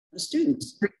the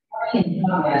students.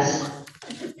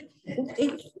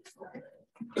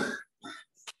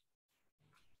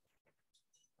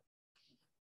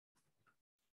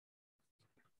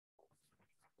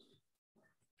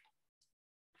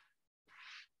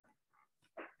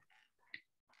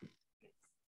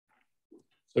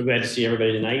 So glad to see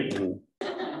everybody tonight. And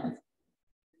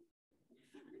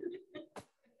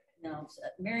no,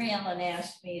 Mary Ellen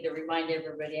asked me to remind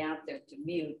everybody out there to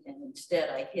mute, and instead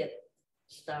I hit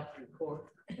stop record.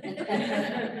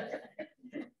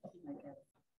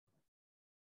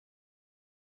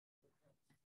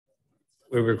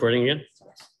 we're recording again?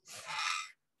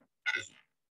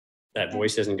 That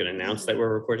voice isn't going to announce that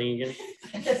we're recording again?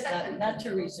 Not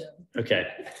to resume. Okay.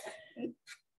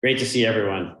 Great to see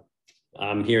everyone.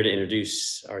 I'm here to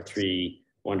introduce our three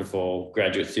wonderful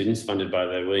graduate students funded by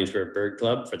the Williamsburg Bird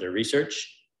Club for their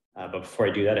research. But before I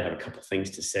do that, I have a couple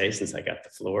things to say since I got the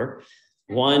floor.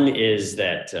 One is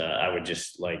that I would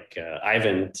just like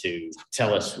Ivan to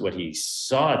tell us what he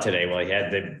saw today while he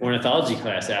had the ornithology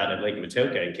class out at Lake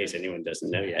Matoka, in case anyone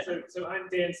doesn't know yet. So I'm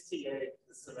Dan's TA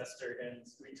this semester, and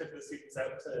we took the students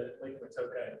out to Lake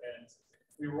Matoka, and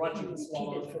we were watching the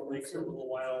swallows from the lake for a little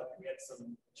while. We had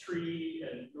some tree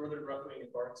and northern roughwing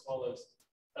and barn swallows,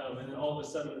 and then all of a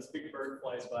sudden this big bird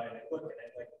flies by, and I look and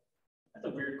I'm like, that's a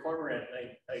weird cormorant.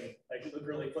 And I look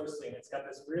really closely, and it's got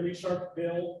this really sharp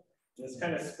bill, this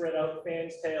kind of spread out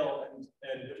fan's tail, and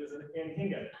it was an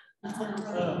anhinga.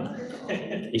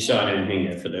 You saw an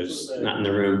anhinga for those not in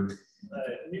the room.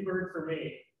 New bird for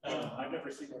me. I've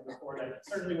never seen one before, and I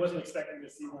certainly wasn't expecting to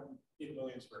see one in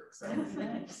Williamsburg. So.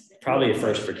 Probably a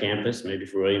first for campus, maybe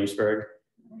for Williamsburg.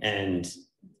 And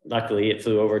luckily it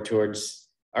flew over towards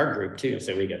our group too,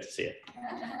 so we got to see it.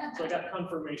 So I got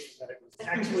confirmation that it was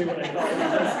actually what I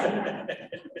thought it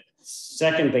was.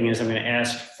 Second thing is I'm going to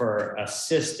ask for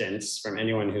assistance from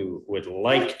anyone who would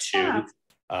like to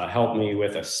help me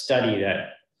with a study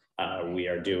that we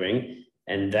are doing.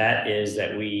 And that is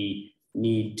that we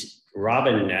need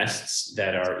robin nests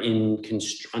that are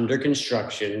under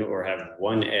construction or have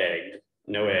one egg,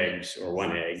 no eggs, or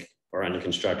one egg, or under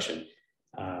construction.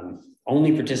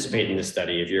 Only participate in the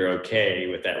study if you're okay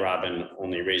with that robin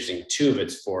only raising 2 of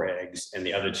its 4 eggs and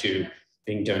the other 2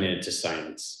 being donated to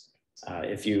science.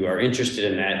 If you are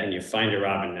interested in that and you find a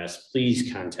robin nest,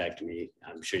 please contact me.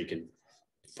 I'm sure you can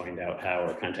find out how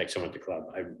or contact someone at the club.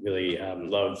 I really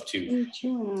love to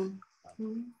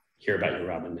hear about your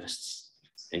robin nests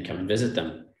and come and visit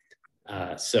them.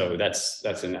 So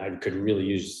I could really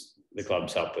use the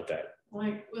club's help with that.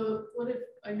 Like, well, what if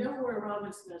I know where a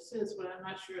robin's nest is, but I'm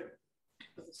not sure of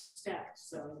the stack.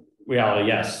 So well,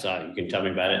 yes, you can tell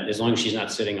me about it as long as she's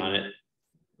not sitting on it.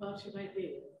 Well, she might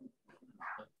be.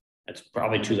 It's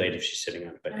probably too late if she's sitting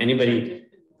on it, but anybody,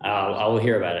 I'll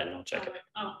hear about it and I'll check it.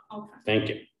 Oh, okay. Thank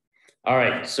you. All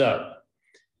right, so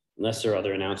unless there are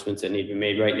other announcements that need to be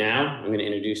made right now, I'm going to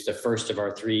introduce the first of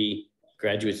our 3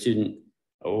 graduate student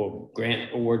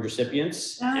grant award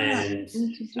recipients. And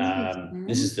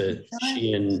this is the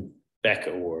Sheehan Beck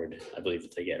Award, I believe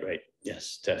that they get, right?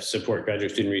 Yes, to support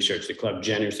graduate student research. The club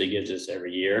generously gives this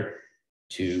every year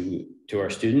to our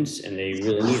students, and they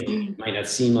really need it. It might not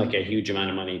seem like a huge amount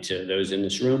of money to those in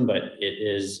this room, but it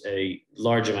is a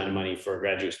large amount of money for a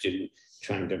graduate student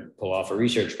trying to pull off a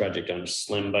research project on a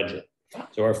slim budget.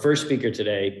 So our first speaker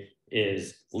today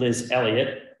is Liz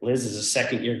Elliott. Liz is a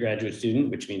 2nd-year graduate student,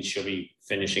 which means she'll be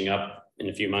finishing up in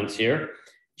a few months here.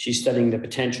 She's studying the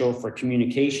potential for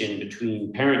communication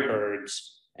between parent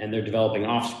birds and their developing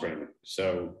offspring.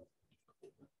 So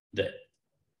the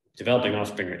developing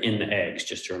offspring are in the eggs,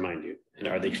 just to remind you. And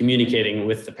are they communicating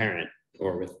with the parent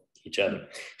or with each other?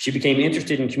 She became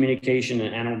interested in communication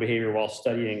and animal behavior while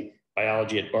studying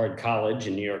biology at Bard College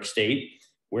in New York State,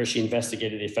 where she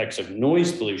investigated the effects of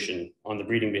noise pollution on the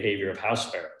breeding behavior of house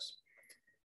sparrows.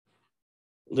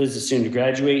 Liz is soon to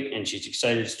graduate, and she's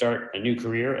excited to start a new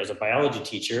career as a biology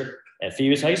teacher at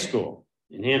Phoebus High School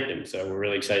in Hampton. So we're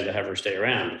really excited to have her stay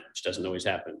around, which doesn't always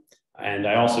happen. And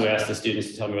I also asked the students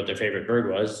to tell me what their favorite bird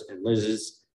was, and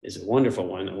Liz's is a wonderful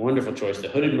one, a wonderful choice. The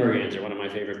hooded mergans are one of my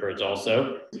favorite birds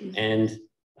also. And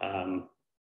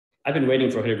I've been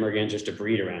waiting for hooded mergansers to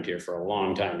breed around here for a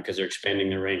long time because they're expanding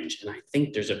their range. And I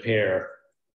think there's a pair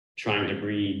trying to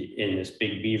breed in this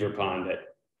big beaver pond at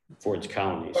Ford's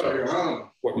Colony.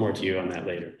 So more to you on that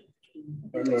later.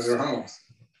 Your house.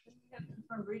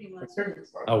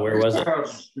 Oh, where was it?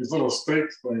 These little steak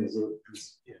things.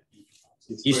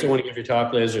 You still want to give your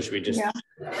talk, Liz, or should we just? Yeah.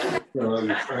 All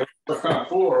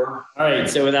right,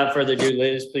 so without further ado,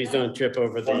 Liz, please don't trip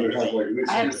over the.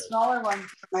 I have smaller ones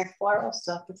for my floral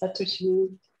stuff, if that's what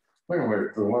you Wait,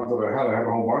 the ones that I had a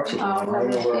whole bunch of them. Oh, I don't know no,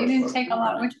 where you I didn't put take a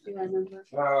lot with you, I remember. them.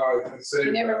 No, I saved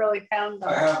You never them. really found them.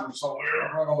 I have them somewhere.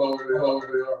 I don't know where they are.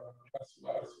 That's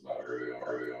about where they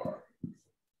are.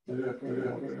 Yeah.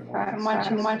 I'm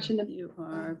watching the. You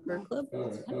are Bird Club. All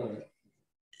right.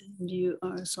 And you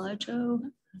are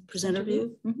slideshow presenter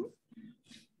view.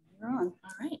 You're on.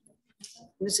 All right.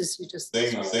 This is you just.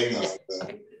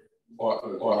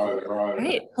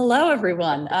 Great. Hello,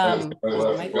 everyone. Okay,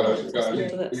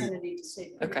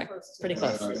 pretty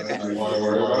close. Okay.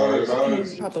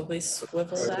 Probably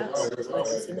swivel that so I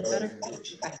can see me better.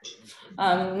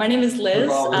 Okay. My name is Liz.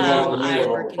 I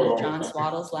work in John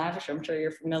Swaddle's lab, which I'm sure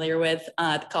you're familiar with,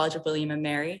 at the College of William and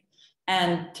Mary.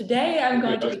 And today I'm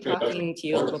going to be talking to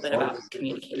you a little bit about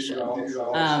communication,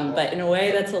 but in a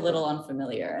way that's a little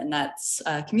unfamiliar, and that's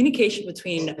communication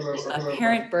between a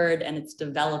parent bird and its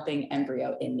developing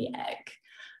embryo in the egg.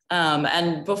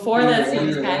 And before that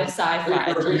seems kind of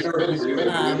sci-fi,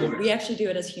 we actually do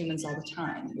it as humans all the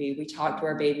time. We talk to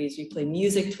our babies, we play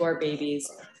music to our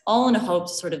babies, all in a hope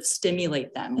to sort of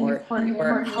stimulate them or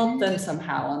help them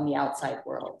somehow on the outside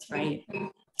world, right?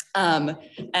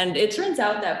 And it turns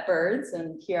out that birds,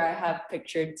 and here I have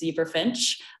pictured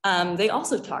zebrafinch, they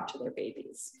also talk to their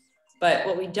babies. But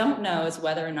what we don't know is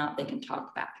whether or not they can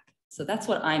talk back. So that's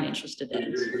what I'm interested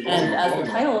in. And as the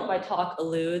title of my talk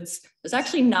alludes, there's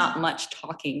actually not much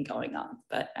talking going on,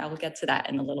 but I will get to that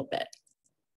in a little bit.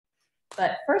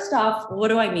 But first off, what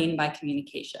do I mean by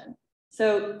communication?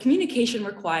 So communication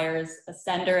requires a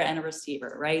sender and a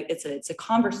receiver, right? It's a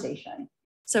conversation.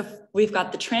 So we've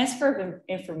got the transfer of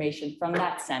information from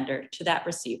that sender to that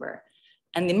receiver.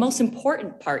 And the most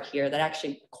important part here that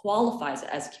actually qualifies it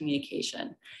as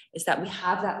communication is that we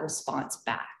have that response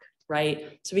back,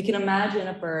 right? So we can imagine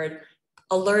a bird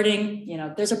alerting,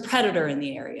 there's a predator in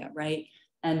the area, right?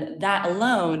 And that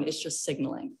alone is just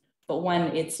signaling. But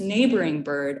when its neighboring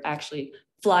bird actually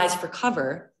flies for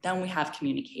cover, then we have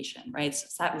communication, right? So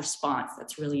it's that response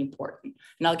that's really important.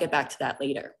 And I'll get back to that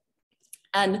later.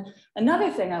 And another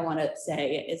thing I want to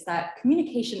say is that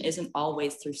communication isn't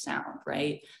always through sound,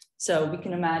 right? So we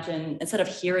can imagine instead of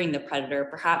hearing the predator,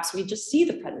 perhaps we just see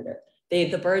the predator.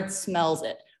 The bird smells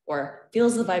it or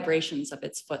feels the vibrations of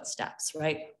its footsteps,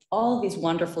 right? All of these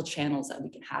wonderful channels that we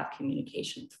can have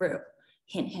communication through.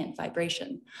 Hint, hint,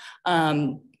 vibration.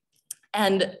 And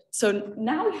so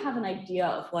now we have an idea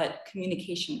of what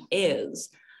communication is.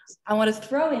 I want to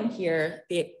throw in here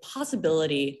the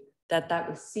possibility that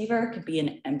receiver could be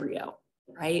an embryo,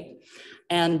 right?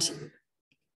 And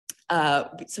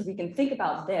so we can think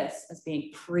about this as being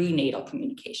prenatal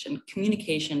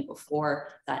communication before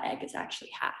that egg is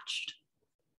actually hatched.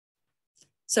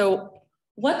 So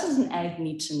what does an egg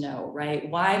need to know, right?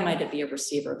 Why might it be a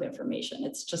receiver of information?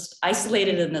 It's just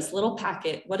isolated in this little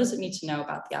packet. What does it need to know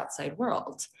about the outside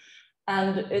world?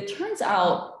 And it turns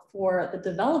out for the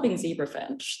developing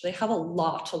zebrafinch, they have a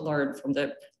lot to learn from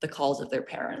the calls of their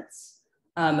parents.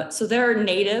 So they're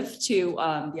native to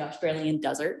the Australian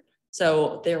desert.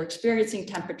 So they're experiencing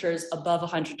temperatures above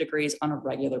 100 degrees on a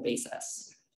regular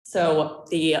basis. So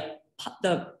the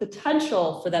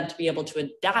potential for them to be able to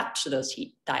adapt to those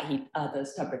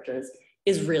temperatures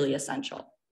is really essential.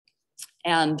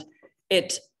 And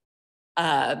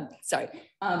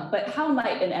but how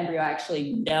might an embryo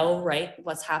actually know, right,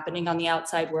 what's happening on the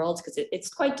outside world? Because it's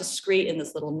quite discreet in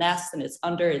this little nest and it's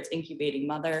under its incubating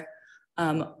mother.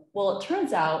 Well, it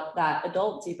turns out that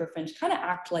adult zebrafinch kind of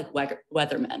act like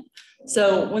weathermen.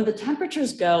 So when the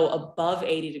temperatures go above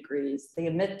 80 degrees, they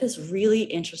emit this really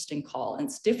interesting call, and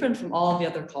it's different from all the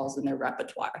other calls in their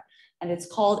repertoire. And it's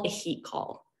called a heat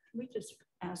call. Can we just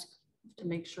ask to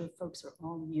make sure folks are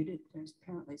all muted? There's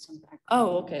apparently some background.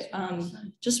 Oh, okay.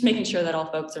 Just making sure that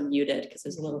all folks are muted because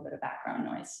there's a little bit of background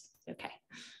noise. Okay,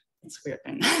 that's weird.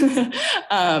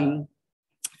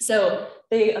 So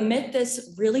they emit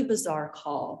this really bizarre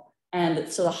call.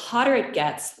 And so the hotter it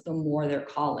gets, the more they're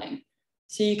calling.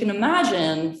 So you can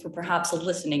imagine for perhaps a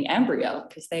listening embryo,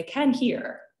 because they can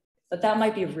hear, but that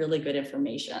might be really good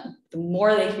information. The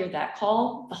more they hear that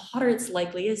call, the hotter it's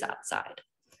likely is outside.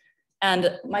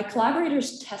 And my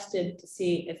collaborators tested to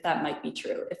see if that might be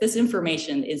true, if this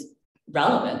information is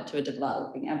relevant to a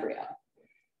developing embryo.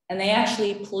 And they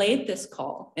actually played this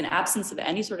call in absence of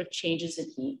any sort of changes in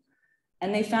heat.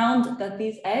 And they found that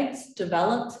these eggs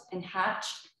developed and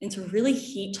hatched into really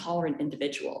heat tolerant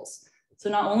individuals. So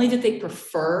not only did they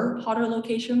prefer hotter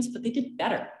locations, but they did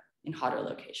better in hotter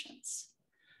locations.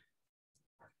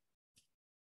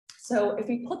 So if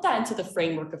we put that into the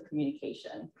framework of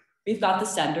communication, we've got the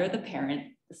sender, the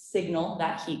parent, the signal,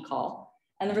 that heat call,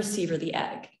 and the receiver, the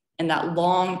egg, and that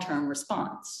long-term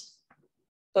response.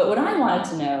 But what I wanted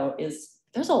to know is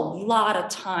there's a lot of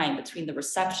time between the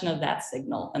reception of that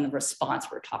signal and the response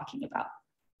we're talking about.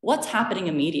 What's happening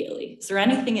immediately? Is there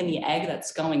anything in the egg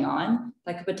that's going on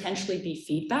that could potentially be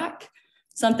feedback?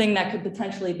 Something that could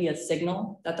potentially be a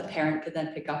signal that the parent could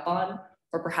then pick up on,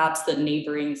 or perhaps the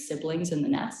neighboring siblings in the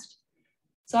nest?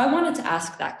 So I wanted to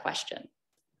ask that question.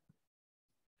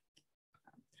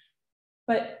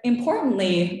 But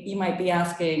importantly, you might be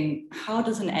asking, how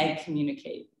does an egg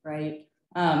communicate, right?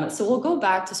 So we'll go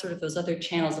back to sort of those other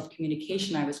channels of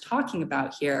communication I was talking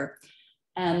about here.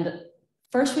 And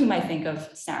first we might think of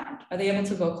sound. Are they able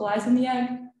to vocalize in the egg?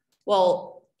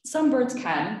 Well, some birds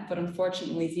can, but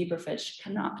unfortunately zebrafish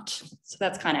cannot. So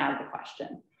that's kind of out of the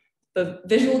question. The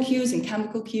visual cues and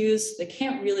chemical cues, they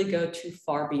can't really go too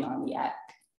far beyond the egg.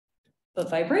 But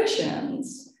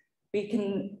vibrations, we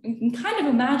can kind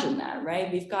of imagine that,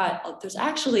 right? There's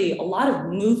actually a lot of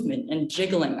movement and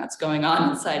jiggling that's going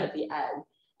on inside of the egg.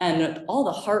 And all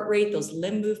the heart rate, those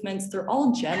limb movements, they're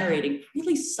all generating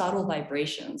really subtle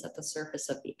vibrations at the surface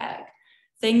of the egg.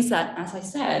 Things that, as I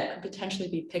said, could potentially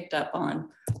be picked up on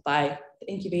by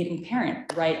the incubating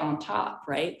parent right on top,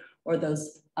 right? Or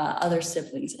those other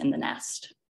siblings in the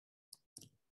nest.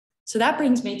 So that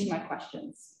brings me to my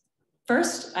questions.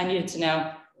 First, I needed to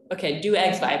know, okay, do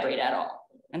eggs vibrate at all?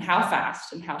 And how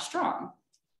fast and how strong?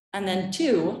 And then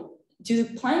two, do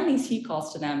playing these heat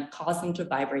calls to them cause them to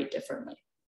vibrate differently?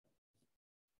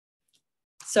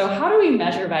 So how do we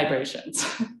measure vibrations?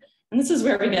 And this is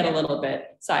where we get a little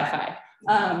bit sci-fi.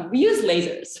 We use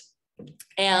lasers.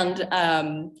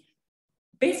 And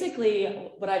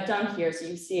basically what I've done here, so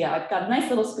you see I've got a nice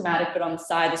little schematic, but on the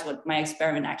side is what my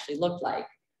experiment actually looked like.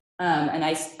 And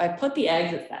I put the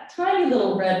eggs at that tiny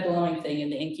little red glowing thing in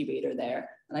the incubator there.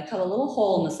 And I cut a little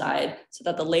hole in the side so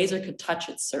that the laser could touch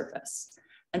its surface.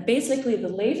 And basically the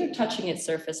laser touching its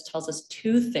surface tells us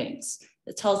two things.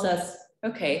 It tells us,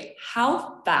 okay,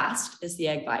 how fast is the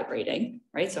egg vibrating,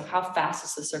 right? So how fast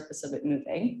is the surface of it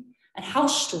moving? And how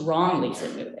strongly is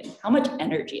it moving? How much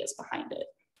energy is behind it?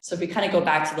 So if we kind of go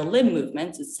back to the limb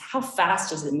movements, it's how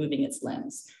fast is it moving its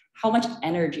limbs? How much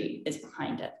energy is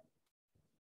behind it?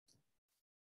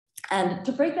 And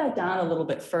to break that down a little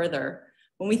bit further,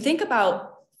 when we think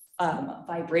about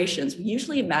vibrations, we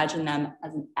usually imagine them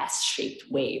as an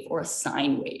S-shaped wave or a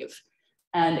sine wave.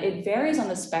 And it varies on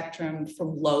the spectrum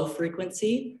from low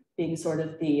frequency, being sort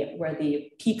of where the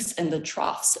peaks and the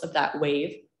troughs of that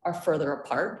wave are further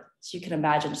apart. So you can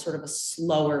imagine sort of a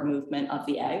slower movement of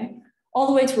the egg, all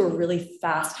the way to a really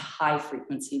fast, high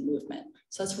frequency movement.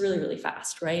 So it's really, really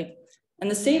fast, right? And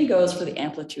the same goes for the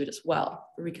amplitude as well,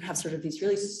 where we can have sort of these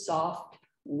really soft,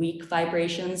 weak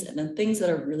vibrations, and then things that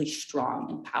are really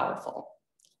strong and powerful.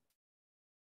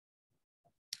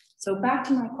 So back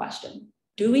to my question,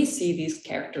 do we see these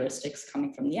characteristics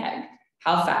coming from the egg?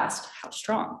 How fast, how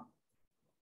strong?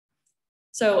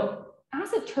 So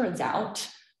as it turns out,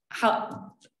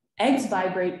 eggs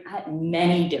vibrate at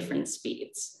many different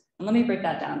speeds. And let me break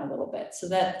that down a little bit. So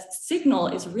that signal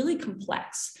is really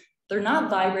complex. They're not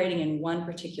vibrating in one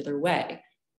particular way.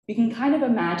 You can kind of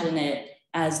imagine it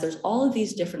as there's all of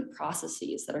these different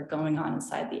processes that are going on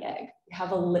inside the egg. You have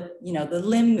the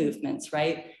limb movements,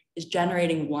 right, is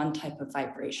generating one type of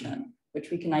vibration,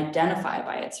 which we can identify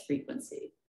by its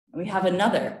frequency. And we have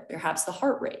another, perhaps the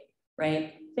heart rate,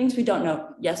 right? Things we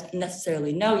don't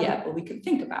necessarily know yet, but we can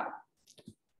think about.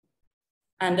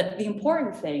 And the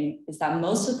important thing is that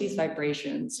most of these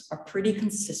vibrations are pretty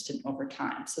consistent over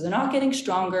time. So they're not getting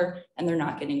stronger and they're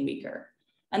not getting weaker.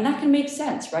 And that can make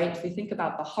sense, right? If we think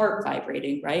about the heart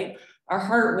vibrating, right? Our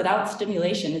heart without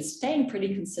stimulation is staying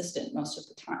pretty consistent most of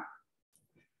the time.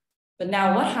 But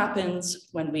now what happens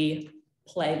when we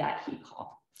play that heat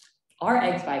call? Are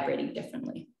eggs vibrating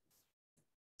differently?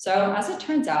 So as it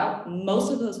turns out,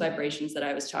 most of those vibrations that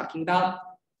I was talking about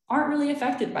aren't really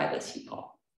affected by this heat call.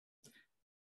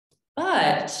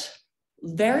 But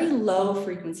very low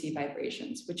frequency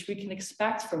vibrations, which we can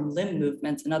expect from limb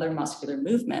movements and other muscular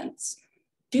movements,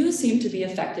 do seem to be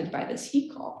affected by this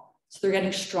heat call. So they're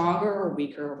getting stronger or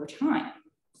weaker over time.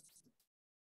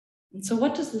 And so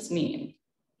what does this mean?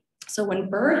 So when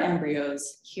bird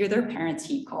embryos hear their parents'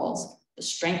 heat calls, the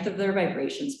strength of their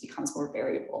vibrations becomes more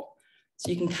variable.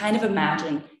 So you can kind of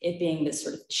imagine it being this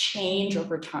sort of change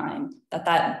over time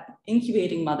that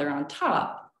incubating mother on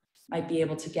top might be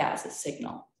able to get as a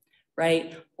signal,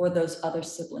 right? Or those other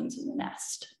siblings in the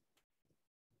nest.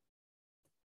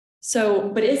 So,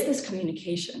 but is this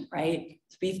communication, right?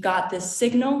 So we've got this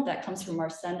signal that comes from our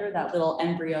sender, that little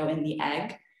embryo in the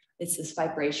egg. It's this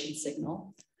vibration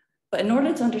signal. But in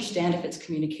order to understand if it's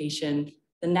communication,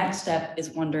 the next step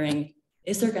is wondering,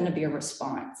 is there going to be a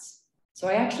response? So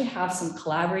I actually have some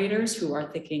collaborators who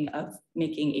are thinking of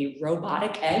making a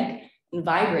robotic egg and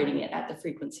vibrating it at the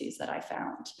frequencies that I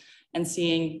found and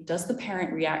seeing, does the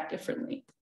parent react differently?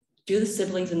 Do the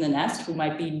siblings in the nest who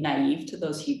might be naive to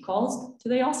those heat calls, do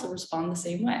they also respond the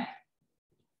same way?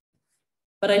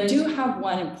 But I do have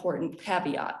one important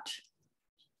caveat.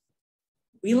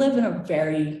 We live in a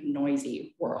very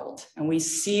noisy world and we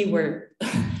see where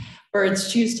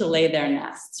birds choose to lay their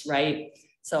nests, right?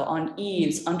 So on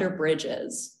eaves, under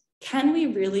bridges, can we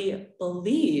really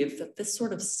believe that this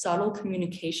sort of subtle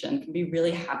communication can be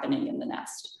really happening in the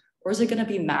nest? Or is it going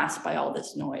to be masked by all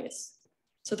this noise?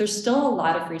 So there's still a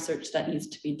lot of research that needs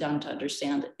to be done to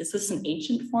understand, is this an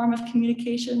ancient form of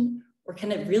communication? Or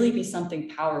can it really be something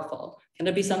powerful? Can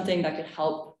it be something that could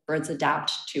help birds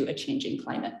adapt to a changing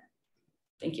climate?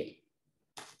 Thank you.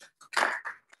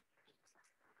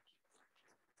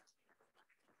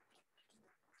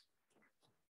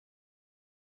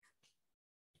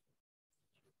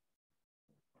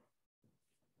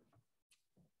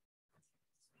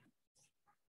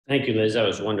 Thank you, Liz. That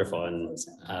was wonderful. And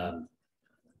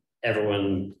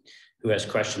everyone who has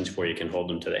questions for you can hold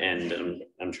them to the end. And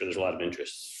I'm sure there's a lot of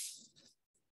interest.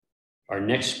 Our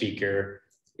next speaker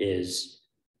is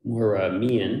Maura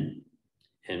Meehan.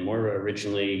 And Maura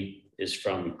originally is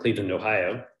from Cleveland,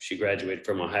 Ohio. She graduated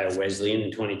from Ohio Wesleyan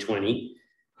in 2020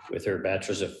 with her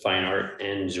Bachelor's of Fine Art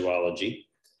and Zoology.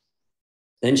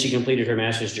 Then she completed her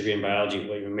master's degree in biology at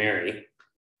William & Mary,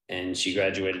 and she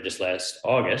graduated this last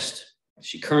August.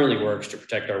 She currently works to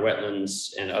protect our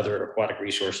wetlands and other aquatic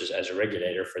resources as a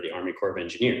regulator for the Army Corps of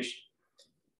Engineers.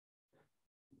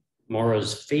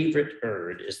 Maura's favorite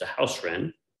bird is the house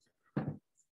wren.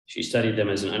 She studied them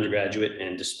as an undergraduate,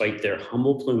 and despite their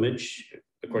humble plumage,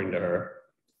 according to her,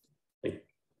 I think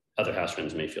other house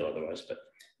wrens may feel otherwise, but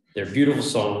their beautiful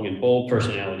song and bold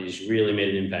personalities really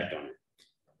made an impact on her.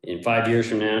 In 5 years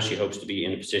from now, she hopes to be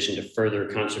in a position to further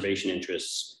conservation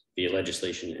interests via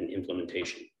legislation and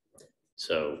implementation.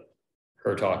 So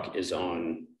her talk is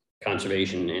on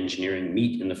conservation and engineering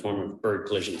meat in the form of bird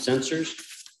collision sensors.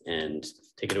 And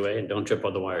take it away, and don't trip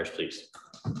on the wires, please.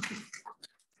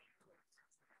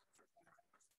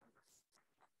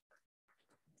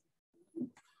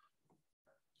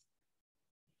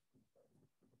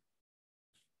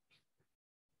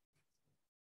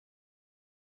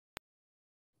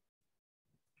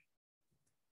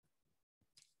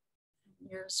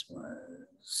 Yours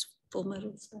was Full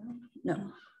Metal Sound?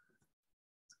 No.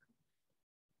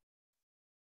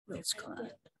 Will's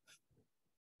Clyde.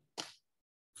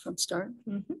 From start?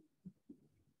 Mm-hmm. All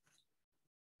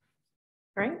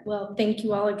right, well, thank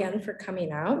you all again for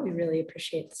coming out. We really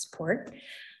appreciate the support.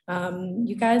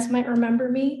 You guys might remember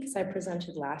me because I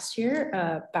presented last year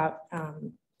about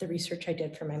the research I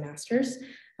did for my master's.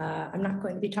 I'm not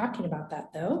going to be talking about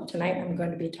that though. Tonight, I'm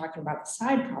going to be talking about a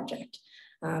side project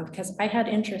because I had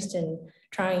interest in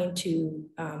trying to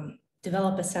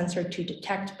develop a sensor to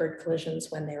detect bird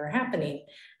collisions when they were happening.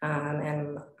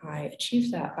 And I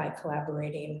achieved that by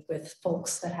collaborating with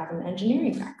folks that have an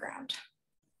engineering background.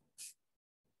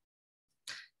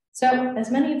 So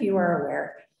as many of you are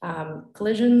aware,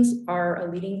 collisions are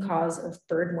a leading cause of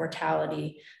bird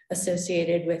mortality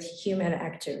associated with human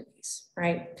activities,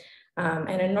 right?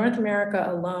 And in North America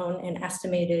alone, an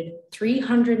estimated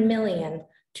 300 million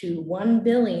to 1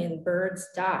 billion birds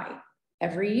die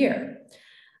every year.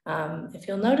 If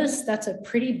you'll notice, that's a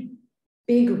pretty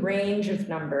big range of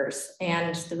numbers.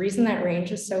 And the reason that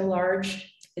range is so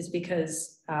large is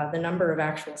because the number of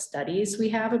actual studies we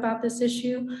have about this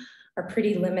issue are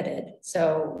pretty limited.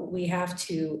 So we have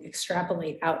to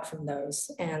extrapolate out from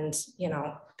those. And, you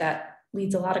know, that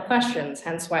leads a lot of questions,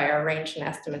 hence why our range in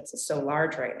estimates is so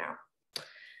large right now.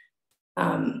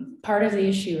 Part of the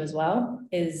issue as well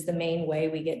is the main way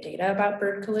we get data about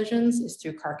bird collisions is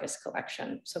through carcass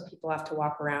collection. So people have to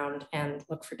walk around and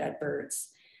look for dead birds.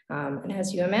 And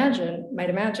as you might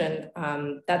imagine,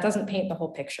 that doesn't paint the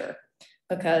whole picture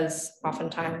because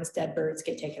oftentimes dead birds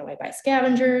get taken away by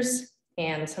scavengers,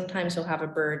 and sometimes you'll have a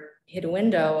bird hit a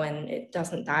window and it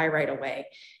doesn't die right away.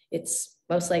 It's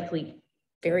most likely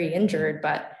very injured,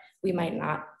 but we might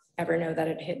not ever know that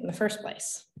it hit in the first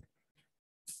place.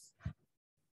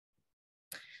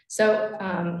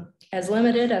 So as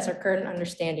limited as our current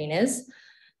understanding is,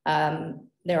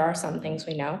 there are some things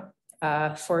we know.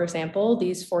 For example,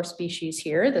 these 4 species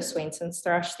here, the Swainson's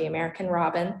thrush, the American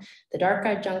robin, the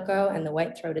dark-eyed junco, and the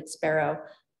white-throated sparrow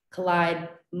collide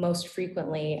most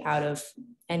frequently out of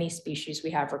any species we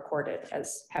have recorded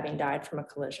as having died from a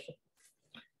collision.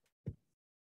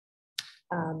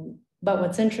 But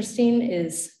what's interesting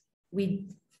is we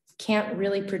can't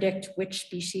really predict which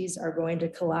species are going to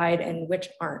collide and which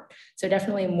aren't. So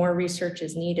definitely more research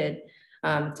is needed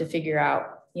to figure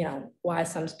out, why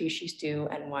some species do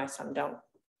and why some don't.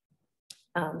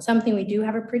 Something we do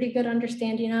have a pretty good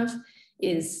understanding of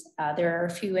is there are a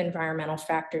few environmental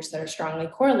factors that are strongly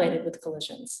correlated with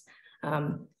collisions.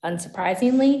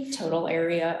 Unsurprisingly, total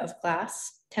area of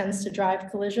class tends to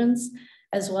drive collisions,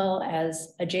 as well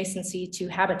as adjacency to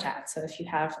habitat. So if you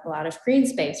have a lot of green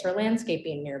space or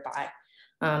landscaping nearby,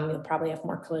 you'll probably have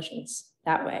more collisions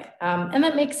that way. And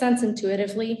that makes sense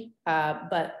intuitively,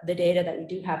 but the data that we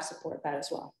do have support that as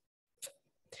well.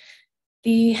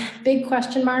 The big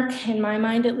question mark, in my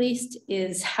mind at least,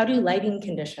 is how do lighting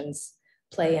conditions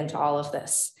play into all of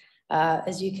this?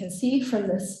 As you can see from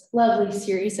this lovely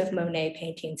series of Monet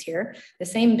paintings here, the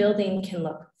same building can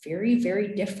look very,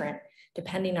 very different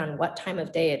depending on what time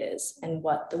of day it is and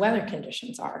what the weather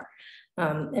conditions are.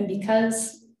 And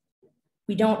because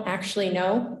we don't actually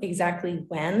know exactly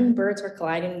when birds are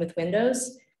colliding with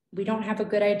windows, we don't have a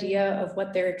good idea of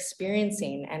what they're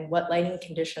experiencing and what lighting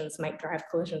conditions might drive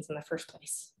collisions in the first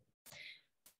place.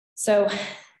 So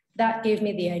that gave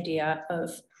me the idea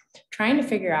of trying to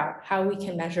figure out how we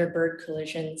can measure bird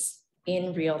collisions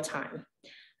in real time.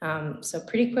 So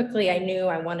pretty quickly, I knew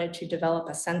I wanted to develop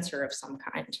a sensor of some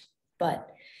kind.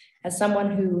 But as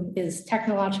someone who is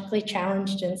technologically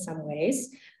challenged in some ways,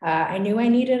 I knew I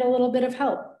needed a little bit of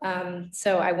help.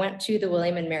 So I went to the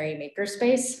William and Mary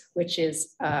Makerspace, which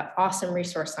is an awesome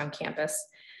resource on campus,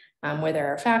 where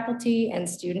there are faculty and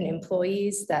student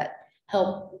employees that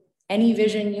help any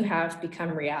vision you have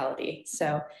become reality.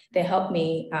 So they helped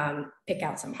me pick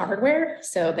out some hardware.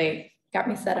 So they got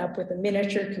me set up with a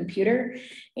miniature computer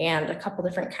and a couple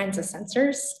different kinds of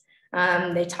sensors.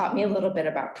 They taught me a little bit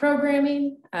about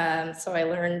programming. So I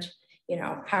learned,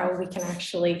 how we can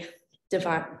actually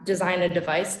design a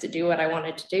device to do what I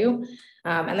wanted to do.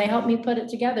 And they helped me put it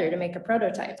together to make a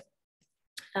prototype.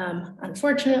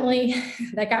 Unfortunately,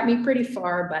 that got me pretty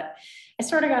far, but I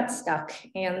sort of got stuck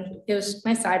and it was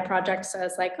my side project. So I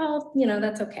was like, oh,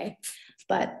 that's okay.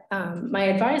 But my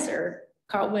advisor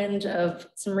caught wind of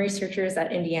some researchers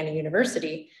at Indiana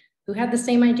University who had the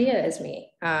same idea as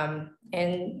me.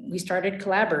 And we started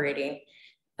collaborating.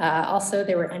 Also,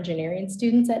 there were engineering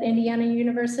students at Indiana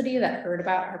University that heard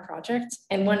about our project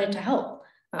and wanted to help.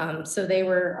 So they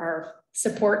were our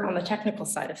support on the technical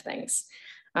side of things.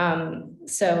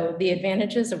 So the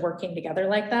advantages of working together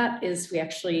like that is we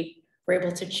actually were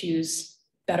able to choose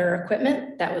better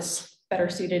equipment that was better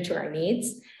suited to our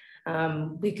needs.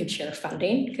 We could share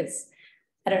funding because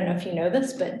I don't know if you know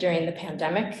this, but during the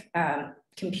pandemic,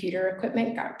 computer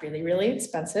equipment got really, really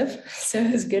expensive. So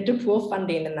it was good to pool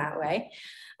funding in that way.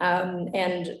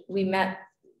 And we met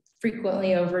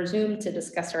frequently over Zoom to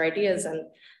discuss our ideas and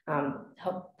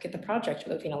help get the project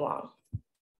moving along.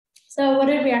 So what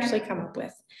did we actually come up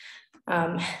with?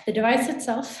 The device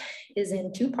itself is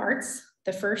in two parts.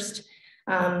 The first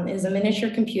is a miniature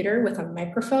computer with a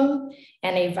microphone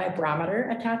and a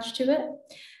vibrometer attached to it.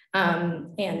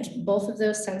 And both of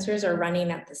those sensors are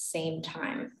running at the same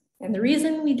time. And the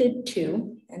reason we did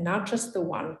two and not just the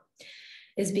one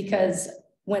is because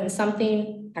when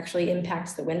something actually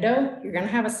impacts the window, you're going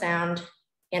to have a sound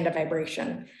and a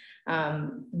vibration.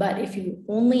 But if you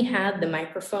only had the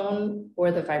microphone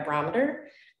or the vibrometer,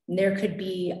 there could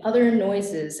be other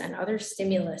noises and other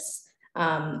stimulus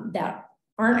that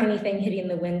aren't anything hitting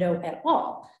the window at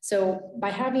all. So by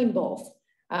having both,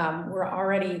 we're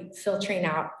already filtering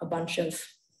out a bunch of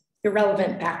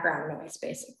irrelevant background noise,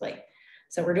 basically.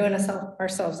 So we're doing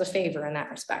ourselves a favor in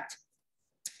that respect.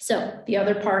 So the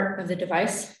other part of the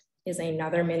device is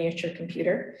another miniature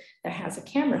computer that has a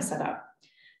camera set up.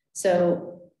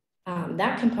 So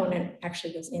that component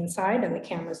actually goes inside and the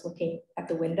camera's looking at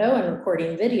the window and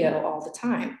recording video all the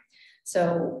time.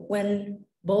 So when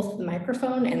both the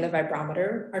microphone and the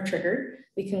vibrometer are triggered,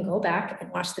 we can go back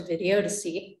and watch the video to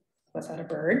see, was that a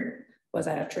bird? Was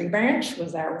that a tree branch?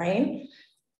 Was that rain?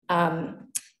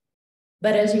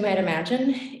 But as you might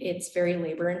imagine, it's very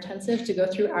labor intensive to go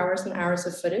through hours and hours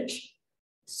of footage.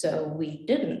 So we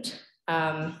didn't.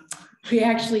 We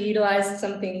actually utilized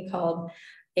something called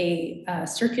a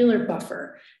circular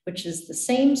buffer, which is the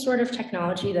same sort of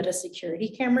technology that a security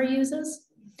camera uses.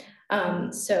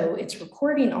 So it's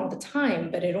recording all the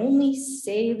time, but it only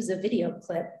saves a video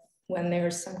clip when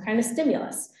there's some kind of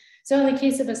stimulus. So in the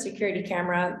case of a security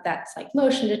camera, that's like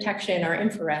motion detection or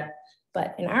infrared.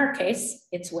 But in our case,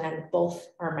 it's when both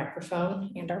our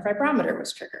microphone and our vibrometer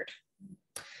was triggered.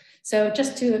 So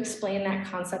just to explain that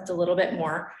concept a little bit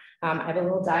more, I have a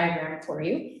little diagram for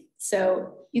you.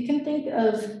 So you can think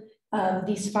of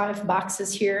these 5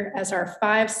 boxes here as our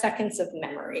 5 seconds of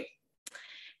memory.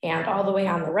 And all the way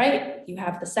on the right, you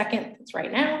have the second that's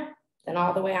right now. Then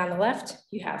all the way on the left,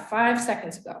 you have 5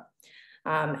 seconds ago.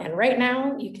 And right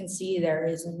now you can see there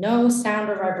is no sound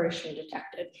or vibration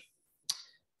detected.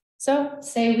 So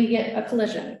say we get a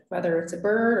collision, whether it's a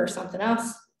bird or something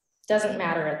else, doesn't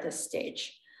matter at this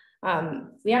stage.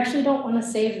 We actually don't want to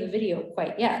save the video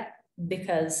quite yet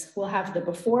because we'll have the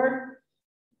before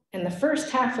and the first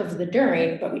half of the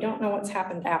during, but we don't know what's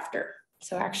happened after.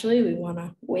 So actually we want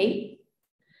to wait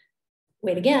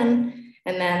again.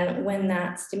 And then when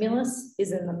that stimulus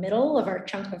is in the middle of our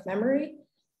chunk of memory,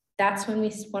 that's when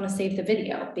we want to save the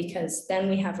video, because then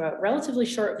we have a relatively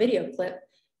short video clip,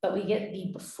 but we get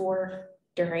the before,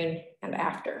 during, and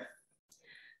after.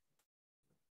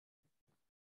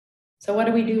 So what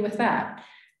do we do with that?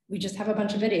 We just have a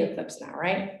bunch of video clips now,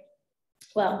 right?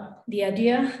 Well, the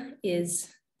idea is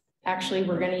actually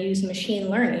we're going to use machine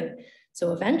learning.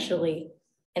 So eventually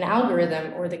an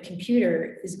algorithm or the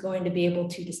computer is going to be able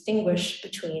to distinguish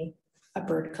between a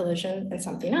bird collision and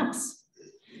something else.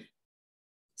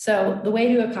 So the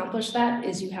way to accomplish that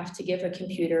is you have to give a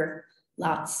computer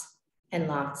lots and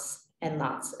lots and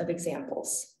lots of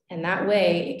examples. And that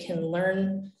way it can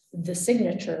learn the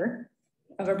signature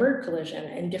of a bird collision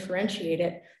and differentiate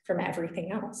it from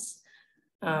everything else.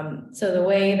 So the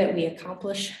way that we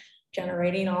accomplish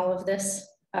generating all of this,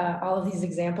 all of these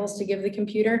examples to give the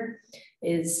computer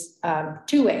is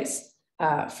 2 ways.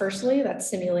 Firstly, that's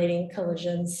simulating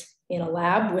collisions in a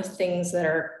lab with things that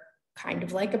are kind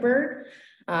of like a bird.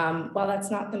 While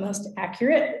that's not the most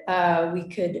accurate, we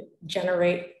could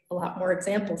generate a lot more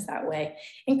examples that way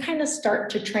and kind of start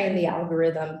to train the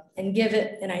algorithm and give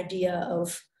it an idea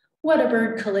of what a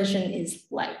bird collision is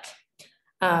like.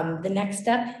 The next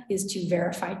step is to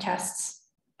verify tests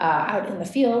out in the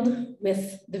field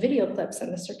with the video clips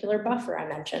and the circular buffer I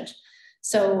mentioned.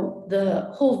 So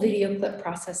the whole video clip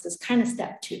process is kind of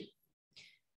step 2.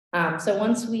 So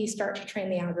once we start to train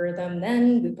the algorithm,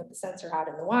 then we put the sensor out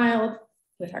in the wild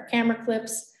with our camera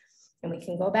clips, and we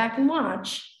can go back and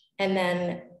watch, and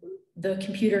then the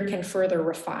computer can further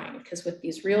refine, because with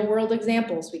these real world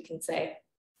examples, we can say,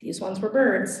 these ones were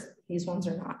birds, these ones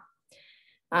are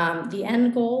not. The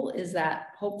end goal is that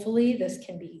hopefully this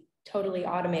can be totally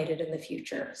automated in the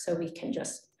future. So we can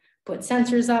just put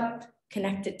sensors up,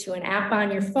 connect it to an app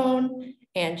on your phone,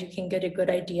 and you can get a good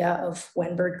idea of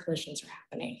when bird collisions are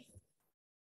happening.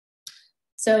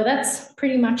 So that's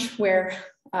pretty much where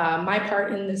my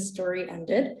part in this story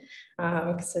ended.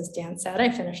 Because as Dan said, I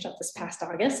finished up this past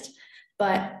August,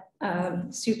 but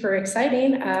super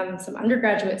exciting. Some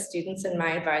undergraduate students in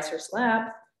my advisor's lab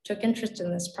took interest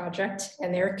in this project,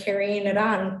 and they're carrying it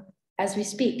on as we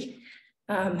speak.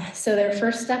 So their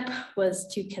first step was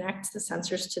to connect the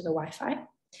sensors to the Wi-Fi,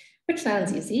 which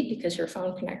sounds easy because your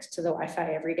phone connects to the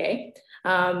Wi-Fi every day.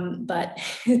 But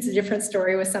it's a different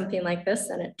story with something like this,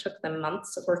 and it took them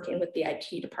months of working with the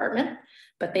IT department,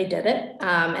 but they did it.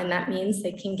 And that means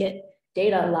they can get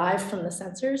data live from the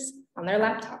sensors on their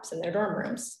laptops in their dorm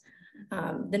rooms.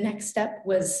 The next step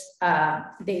was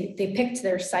they picked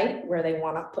their site where they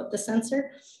want to put the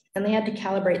sensor, and they had to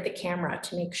calibrate the camera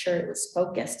to make sure it was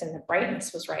focused and the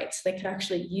brightness was right, so they could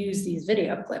actually use these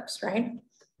video clips, right?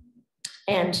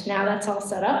 And now that's all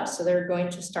set up, so they're going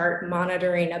to start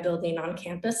monitoring a building on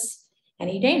campus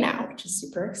any day now, which is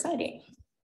super exciting.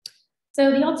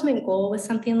 So the ultimate goal with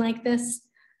something like this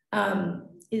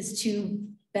is to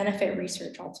benefit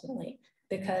research ultimately,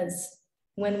 because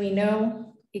when we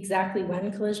know exactly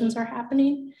when collisions are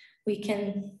happening, we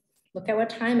can look at what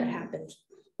time it happened,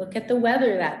 look at the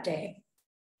weather that day,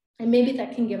 and maybe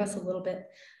that can give us a little bit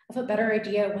of a better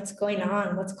idea of what's going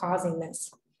on, what's causing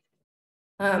this.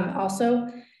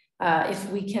 Also, if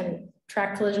we can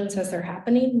track collisions as they're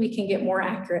happening, we can get more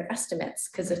accurate estimates,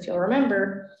 because if you'll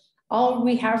remember, all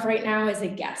we have right now is a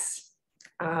guess,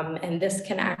 and this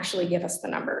can actually give us the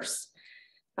numbers.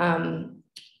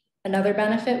 Another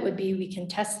benefit would be we can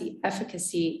test the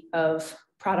efficacy of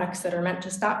products that are meant to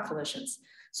stop collisions.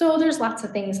 So there's lots of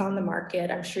things on the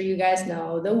market. I'm sure you guys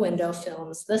know the window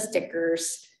films, the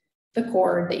stickers, the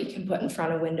cord that you can put in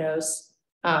front of windows.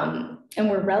 And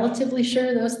we're relatively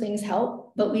sure those things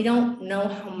help, but we don't know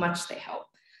how much they help.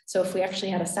 So if we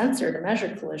actually had a sensor to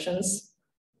measure collisions,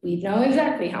 we'd know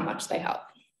exactly how much they help.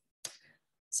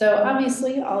 So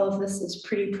obviously all of this is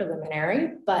pretty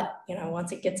preliminary, but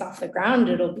once it gets off the ground,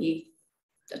 it'll be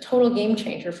a total game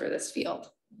changer for this field.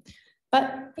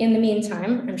 But in the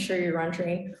meantime, I'm sure you're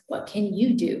wondering, what can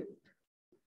you do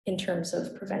in terms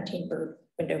of preventing bird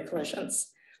window collisions?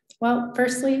 Well,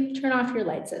 firstly, turn off your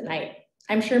lights at night.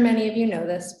 I'm sure many of you know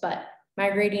this, but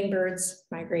Migrating birds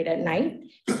migrate at night,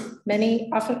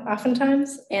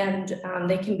 oftentimes, and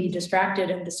they can be distracted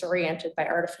and disoriented by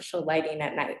artificial lighting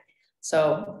at night.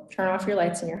 So turn off your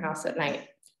lights in your house at night.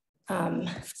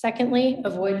 Secondly,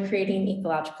 avoid creating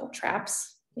ecological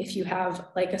traps. If you have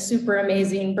like a super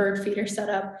amazing bird feeder set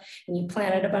up and you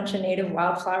planted a bunch of native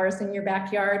wildflowers in your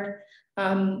backyard,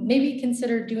 maybe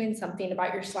consider doing something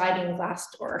about your sliding glass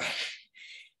door.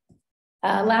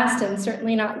 Last and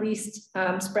certainly not least,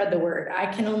 spread the word. I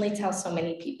can only tell so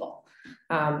many people.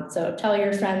 So tell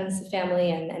your friends,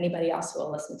 family, and anybody else who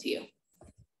will listen to you.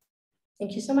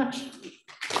 Thank you so much.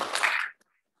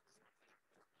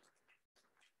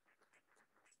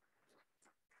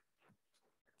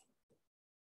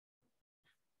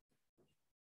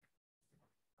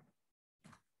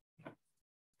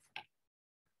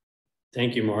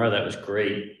 Thank you, Maura. That was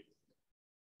great.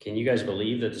 Can you guys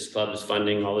believe that this club is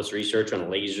funding all this research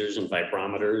on lasers and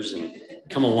vibrometers and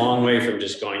come a long way from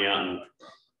just going out and,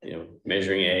 you know,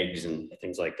 measuring eggs and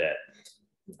things like that?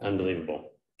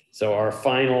 Unbelievable. So our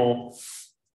final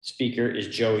speaker is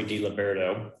Joey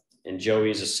DiLiberto, and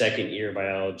Joey is a second-year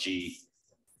biology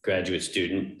graduate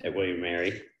student at William &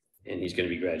 Mary, and he's going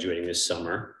to be graduating this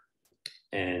summer.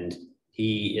 And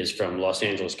he is from Los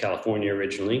Angeles, California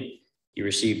originally. He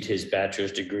received his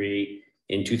bachelor's degree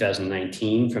in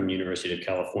 2019 from University of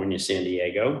California, San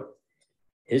Diego.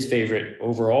 His favorite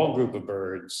overall group of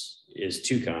birds is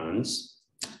toucans,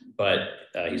 but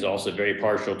he's also very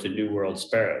partial to New World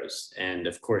sparrows. And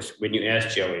of course, when you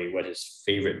ask Joey what his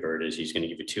favorite bird is, he's going to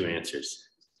give you two answers.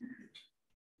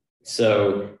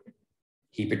 So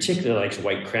he particularly likes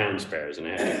white-crowned sparrows, and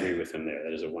I have to agree with him there.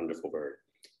 That is a wonderful bird.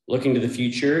 Looking to the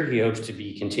future, he hopes to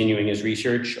be continuing his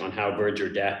research on how birds are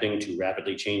adapting to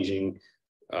rapidly changing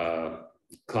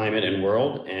climate and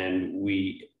world, and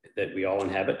that we all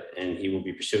inhabit, and he will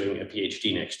be pursuing a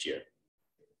PhD next year.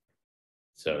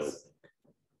 So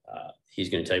he's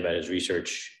going to tell you about his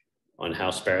research on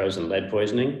house sparrows and lead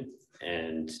poisoning.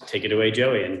 And take it away,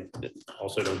 Joey, and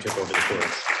also don't trip over the cord.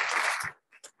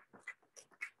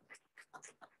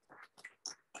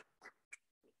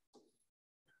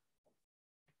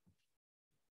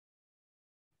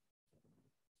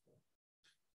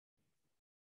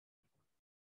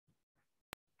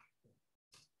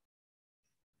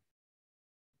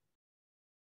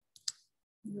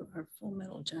 You are Full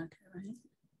Metal Jacket, right?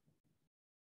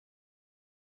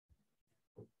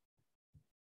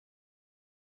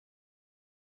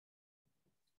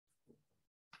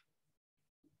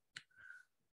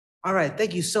 All right,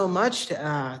 thank you so much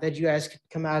that you guys could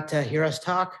come out to hear us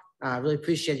talk. I really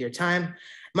appreciate your time.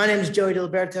 My name is Joey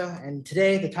DiLiberto, and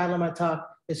today the title of my talk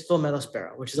is Full Metal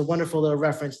Sparrow, which is a wonderful little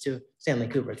reference to Stanley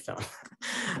Kubrick's film.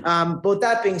 But with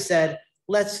that being said,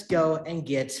 let's go and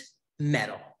get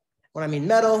metal. When I mean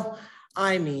metal,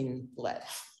 I mean lead.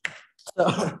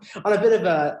 So on a bit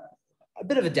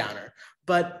of a downer,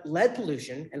 but lead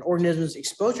pollution and organisms'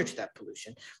 exposure to that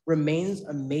pollution remains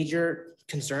a major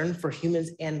concern for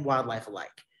humans and wildlife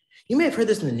alike. You may have heard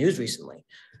this in the news recently.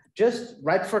 Just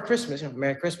right before Christmas,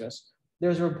 Merry Christmas, there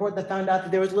was a report that found out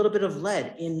that there was a little bit of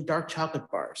lead in dark chocolate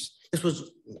bars. This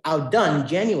was outdone in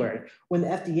January when the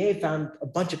FDA found a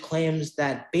bunch of claims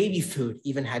that baby food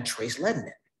even had trace lead in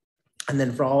it. And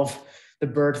then for all of the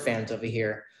bird fans over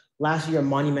here, last year, a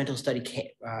monumental study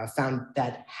found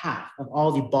that half of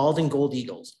all the bald and gold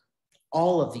eagles,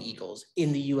 all of the eagles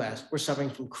in the US were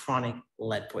suffering from chronic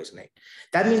lead poisoning.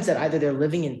 That means that either they're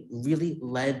living in really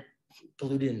lead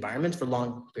polluted environments for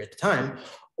long periods of time,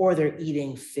 or they're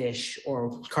eating fish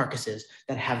or carcasses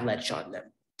that have lead shot in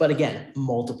them. But again,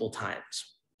 multiple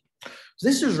times. So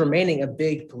this is remaining a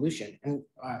big pollution and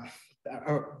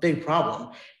a big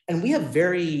problem. And we have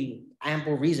very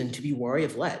ample reason to be wary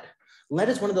of lead. Lead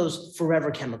is one of those forever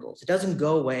chemicals. It doesn't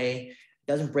go away,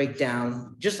 doesn't break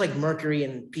down, just like mercury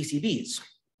and PCBs.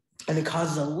 And it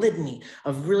causes a litany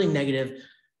of really negative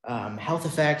health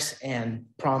effects and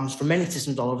problems for many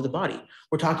systems all over the body.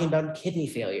 We're talking about kidney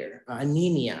failure,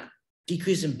 anemia,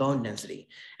 decrease in bone density,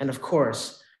 and of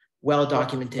course,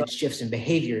 well-documented shifts in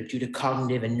behavior due to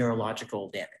cognitive and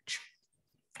neurological damage.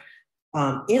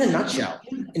 In a nutshell,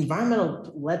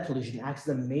 environmental lead pollution acts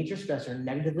as a major stressor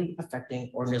negatively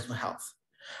affecting organismal health.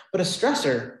 But a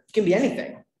stressor can be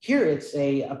anything. Here it's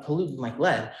a pollutant like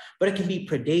lead, but it can be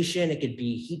predation, it could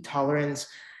be heat tolerance,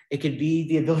 it could be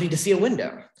the ability to see a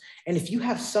window. And if you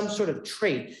have some sort of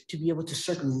trait to be able to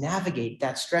circumnavigate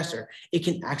that stressor, it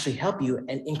can actually help you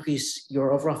and increase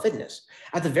your overall fitness.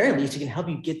 At the very least, it can help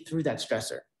you get through that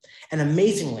stressor. And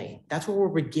amazingly, that's what we're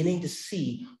beginning to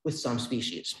see with some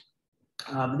species.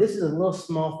 This is a little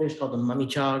small fish called the mummy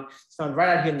chog. It's found right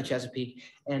out here in the Chesapeake.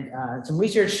 And some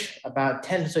research about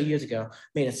 10 or so years ago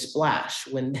made a splash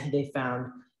when they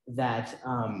found that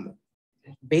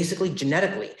basically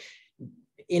genetically,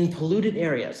 in polluted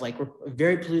areas, like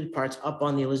very polluted parts up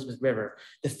on the Elizabeth River,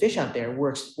 the fish out there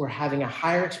were having a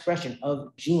higher expression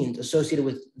of genes associated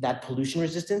with that pollution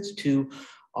resistance to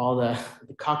all the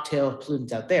cocktail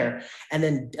pollutants out there, and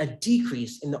then a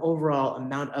decrease in the overall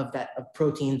amount of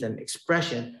proteins and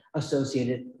expression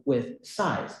associated with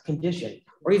size, condition,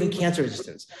 or even cancer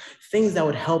resistance, things that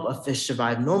would help a fish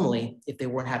survive normally if they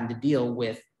weren't having to deal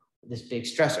with this big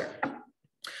stressor.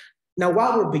 Now,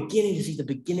 while we're beginning to see the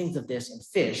beginnings of this in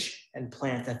fish and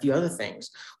plants and a few other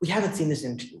things, we haven't seen this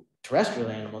in terrestrial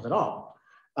animals at all.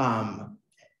 And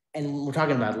when we're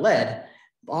talking about lead,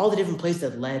 all the different places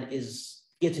that lead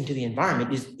gets into the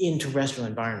environment is in terrestrial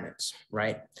environments,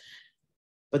 right?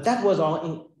 But that was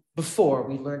all before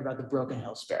we learned about the Broken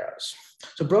Hill sparrows.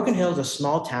 So Broken Hill is a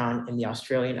small town in the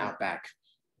Australian outback.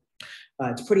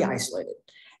 It's pretty isolated.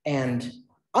 And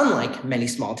unlike many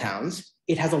small towns,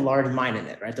 it has a large mine in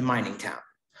it, right? The mining town.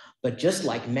 But just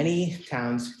like many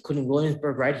towns, including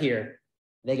Williamsburg right here,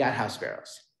 they got house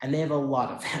sparrows, and they have a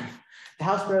lot of them. The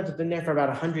house sparrows have been there for about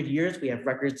 100 years. We have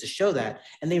records to show that,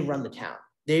 and they run the town.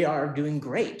 They are doing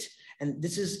great. And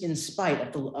this is in spite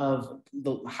of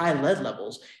the high lead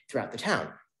levels throughout the town.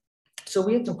 So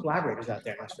we had some collaborators out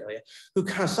there in Australia who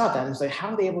kind of saw that and was like,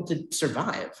 how are they able to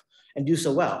survive and do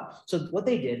so well? So what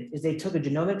they did is they took a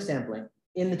genomic sampling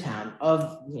in the town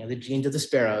of the genes of the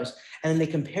sparrows, and then they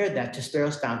compared that to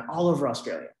sparrows found all over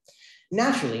Australia.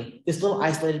 Naturally, this little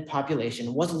isolated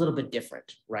population was a little bit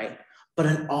different, right? But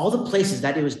in all the places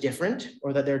that it was different,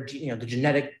 or that the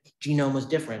genetic genome was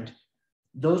different,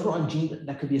 those were on genes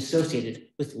that could be associated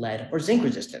with lead or zinc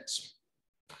resistance.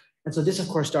 And so this, of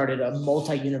course, started a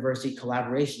multi-university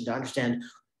collaboration to understand,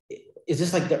 is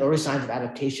this like the early signs of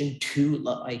adaptation to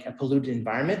like a polluted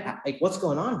environment? Like, what's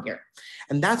going on here?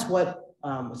 And that's what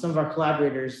some of our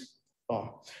collaborators,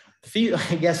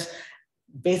 I guess,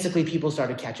 basically people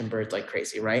started catching birds like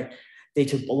crazy, right? They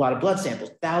took a lot of blood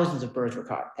samples, thousands of birds were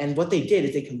caught. And what they did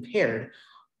is they compared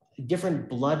different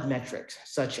blood metrics,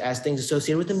 such as things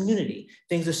associated with immunity,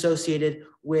 things associated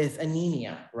with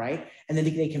anemia, right? And then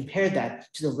they compared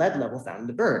that to the lead level found in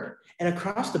the bird. And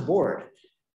across the board,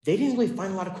 they didn't really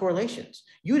find a lot of correlations.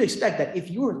 You would expect that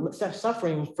if you were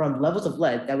suffering from levels of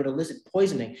lead that would elicit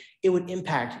poisoning, it would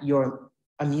impact your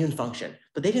immune function,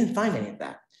 but they didn't find any of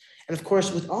that. And of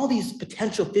course, with all these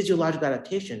potential physiological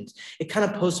adaptations, it kind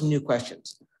of posed some new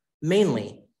questions.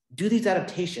 Mainly, do these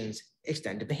adaptations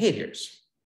extend to behaviors?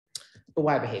 But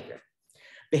why behavior?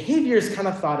 Behavior is kind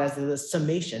of thought as the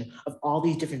summation of all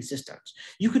these different systems.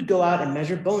 You could go out and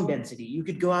measure bone density. You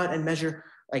could go out and measure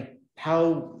like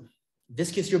how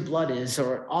viscous your blood is,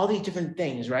 or all these different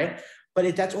things, right?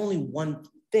 But that's only one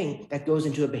thing that goes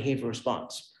into a behavior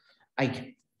response.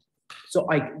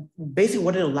 Basically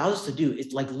what it allows us to do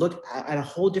is like look at a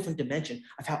whole different dimension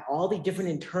of how all the different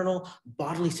internal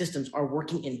bodily systems are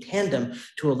working in tandem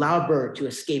to allow a bird to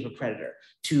escape a predator,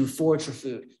 to forage for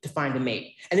food, to find a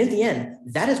mate. And in the end,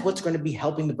 that is what's going to be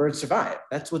helping the bird survive.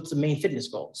 That's what's the main fitness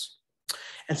goals.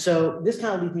 And so this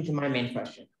kind of leads me to my main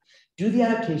question. Do the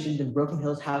adaptations in Broken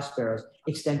Hill's house sparrows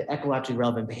extend to ecologically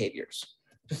relevant behaviors?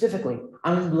 Specifically,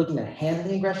 I'm going to be looking at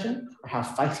handling aggression, or how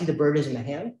feisty the bird is in the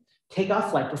hand,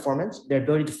 takeoff flight performance, their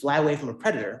ability to fly away from a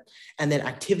predator, and then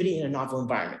activity in a novel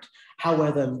environment, how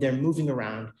well they're moving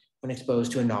around when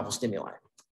exposed to a novel stimuli.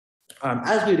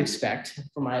 As we would expect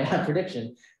from my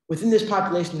prediction, within this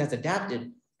population that's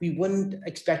adapted, we wouldn't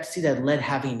expect to see that lead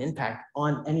having an impact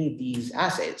on any of these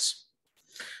assays.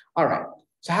 All right,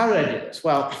 so how did I do this?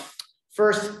 Well,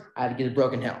 first, I had to get to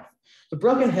Broken Hill. The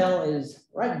Broken Hill is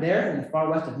right there in the far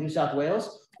west of New South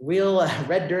Wales, real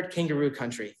red dirt kangaroo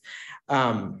country.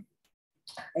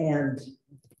 And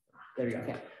there we go,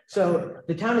 okay. So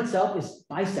the town itself is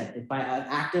bisected by an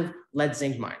active lead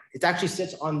zinc mine. It actually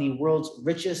sits on the world's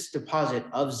richest deposit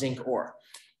of zinc ore,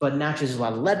 but naturally there's a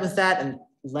lot of lead with that, and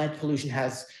lead pollution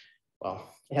has,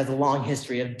 well, it has a long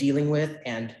history of dealing with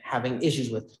and having issues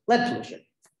with lead pollution.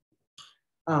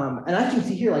 And as you can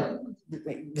see here,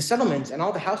 like the settlements and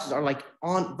all the houses are like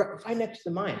right next to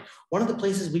the mine. One of the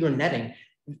places we were netting,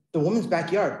 the woman's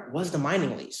backyard was the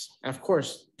mining lease. And of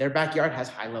course, their backyard has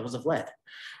high levels of lead.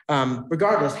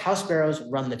 Regardless, house sparrows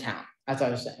run the town, as I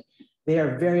was saying. They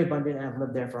are very abundant and have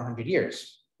lived there for 100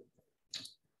 years.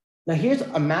 Now here's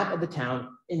a map of the town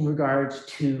in regards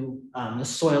to the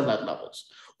soil lead levels.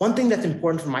 One thing that's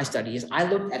important for my study is I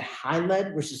looked at high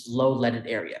lead versus low leaded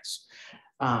areas.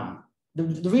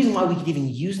 the reason why we could even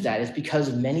use that is because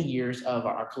of many years of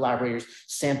our collaborators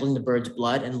sampling the bird's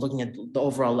blood and looking at the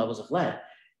overall levels of lead.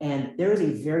 And there is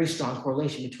a very strong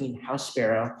correlation between house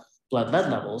sparrow blood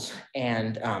lead levels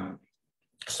and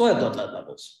soil blood lead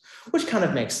levels, which kind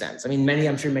of makes sense. I mean,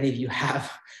 I'm sure many of you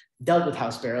have dealt with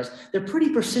house sparrows. They're pretty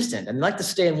persistent and like to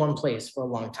stay in one place for a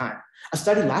long time. A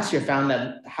study last year found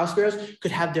that house sparrows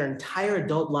could have their entire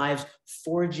adult lives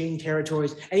foraging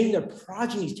territories and even their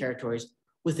progeny's territories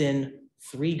within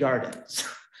 3 gardens.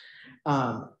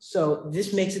 So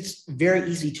this makes it very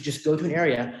easy to just go to an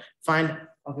area, find,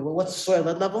 okay, well, what's the soil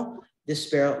lead level? This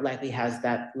sparrow likely has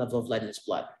that level of lead in its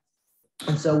blood.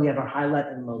 And so we have our high lead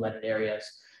and low leaded areas.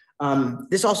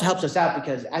 This also helps us out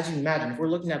because, as you can imagine, if we're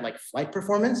looking at like flight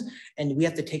performance and we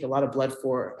have to take a lot of blood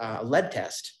for a lead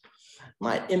test,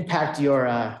 might impact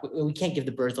your, we can't give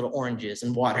the birds little oranges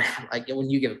and water like when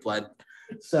you give it blood.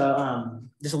 So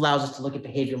this allows us to look at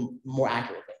behavior more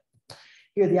accurately.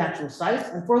 Here are the actual sites,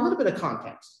 and for a little bit of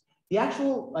context, the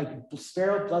actual like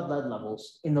sparrow blood lead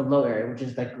levels in the low area, which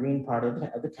is that green part of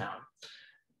the town,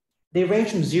 they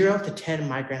range from 0 to 10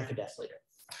 micrograms per deciliter,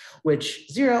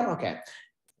 which 0, okay.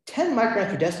 10 micrograms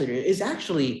per deciliter is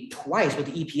actually twice what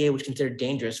the EPA would consider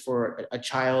dangerous for a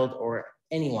child or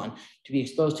anyone to be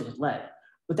exposed to with lead.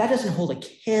 But that doesn't hold a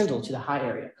candle to the high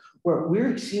area, where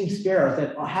we're seeing sparrows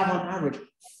that have on average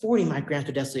 40 micrograms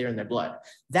per deciliter in their blood.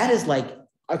 That is like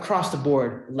across the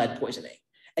board lead poisoning.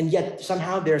 And yet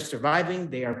somehow they're surviving,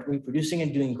 they are reproducing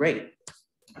and doing great.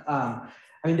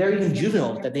 I mean, there are even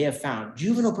juveniles that they have found,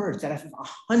 juvenile birds that have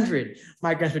 100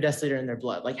 micrograms per deciliter in their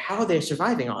blood. Like, how are they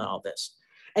surviving on all this?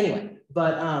 Anyway,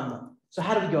 but so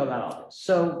how do we go about all this?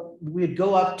 So we'd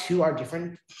go up to our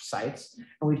different sites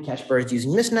and we'd catch birds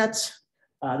using mist nets.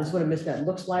 This is what a mist net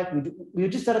looks like. We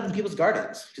would just set up in people's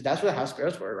gardens because that's where the house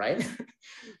sparrows were, right?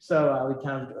 So we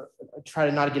kind of try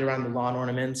to not get around the lawn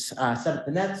ornaments, set up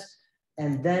the nets.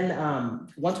 And then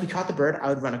once we caught the bird, I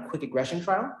would run a quick aggression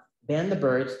trial, ban the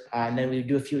birds, and then we would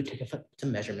do a few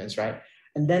some measurements, right?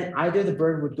 And then either the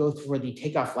bird would go for the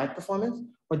takeoff flight performance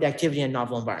or the activity in a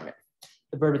novel environment.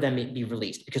 The bird would then be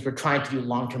released because we're trying to do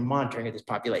long-term monitoring of this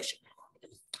population.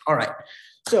 All right,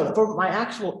 so for my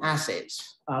actual assays,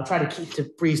 I'll try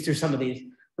to breeze through some of these,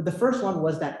 but the first one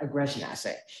was that aggression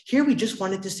assay. Here we just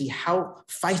wanted to see how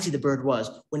feisty the bird was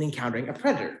when encountering a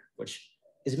predator, which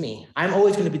is me. I'm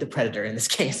always going to be the predator in this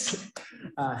case.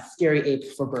 Scary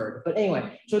ape for bird. But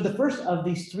anyway, so the first of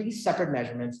these 3 separate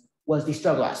measurements was the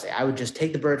struggle assay. I would just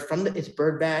take the bird from its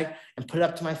bird bag and put it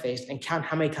up to my face and count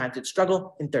how many times it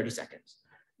struggled in 30 seconds.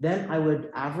 Then I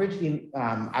would average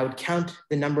I would count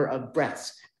the number of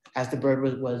breaths as the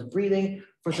bird was breathing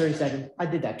for 30 seconds. I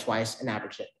did that twice and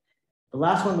averaged it. The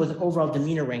last one was an overall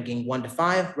demeanor ranking 1 to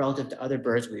 5 relative to other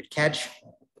birds we would catch.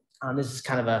 This is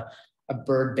kind of a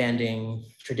bird banding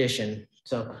tradition.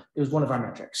 So it was one of our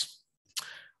metrics.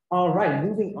 All right,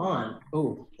 moving on.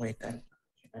 Oh, wait,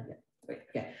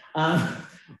 okay.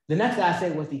 The next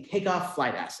assay was the takeoff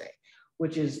flight assay,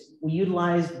 which is we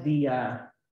utilized the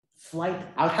flight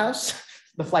outhouse,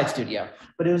 the flight studio,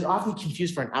 but it was often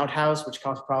confused for an outhouse, which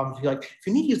caused problems. If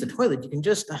you need to use the toilet, you can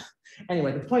just,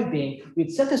 anyway, the point being,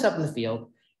 we'd set this up in the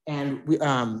field and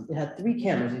it had 3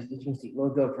 cameras, as you can see,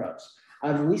 little GoPros.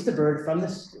 I would release the bird from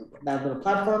that little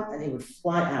platform and it would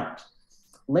fly out.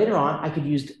 Later on, I could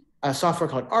use a software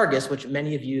called Argus, which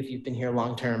many of you, if you've been here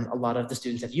long-term, a lot of the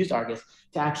students have used Argus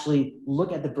to actually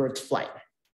look at the bird's flight.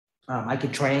 I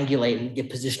could triangulate and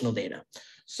get positional data.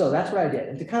 So that's what I did.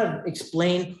 And to kind of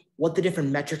explain what the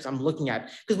different metrics I'm looking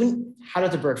at, because how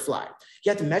does a bird fly? You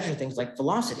have to measure things like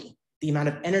velocity, the amount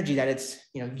of energy that it's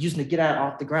using to get out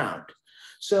off the ground.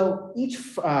 So each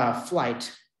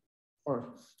flight,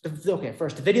 first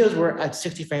the videos were at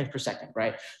 60 frames per second,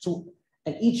 right? So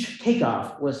and each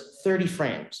takeoff was 30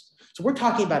 frames. So we're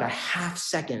talking about a half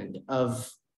second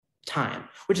of time,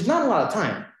 which is not a lot of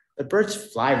time, but birds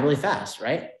fly really fast,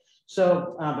 right?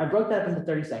 So I broke that up into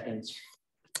 30 seconds.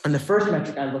 And the first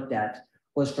metric I looked at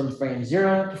was from frame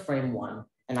 0 to frame 1.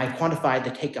 And I quantified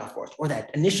the takeoff force, or that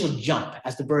initial jump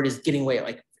as the bird is getting away.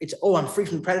 Like it's, oh, I'm free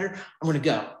from the predator, I'm gonna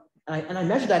go. And I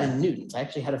measured that in newtons. I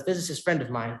actually had a physicist friend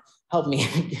of mine help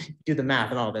me do the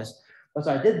math and all this. But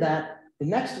so I did that. The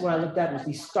next one I looked at was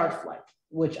the start flight,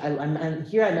 which and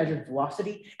here I measured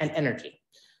velocity and energy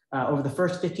over the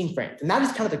first 15 frames. And that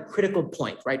is kind of the critical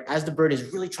point, right? As the bird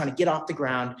is really trying to get off the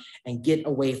ground and get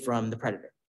away from the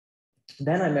predator.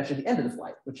 Then I measured the end of the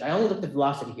flight, which I only looked at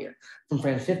velocity here from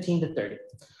frames 15 to 30.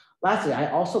 Lastly,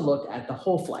 I also looked at the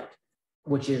whole flight,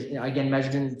 which is, again,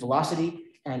 measured in velocity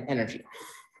and energy.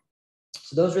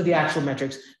 So those were the actual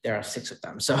metrics. There are 6 of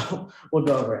them, so we'll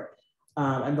go over it.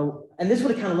 And this is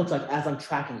what it kind of looks like as I'm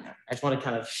tracking them. I just want to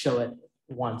kind of show it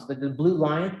once, but the blue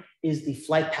line is the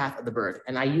flight path of the bird.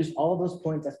 And I use all of those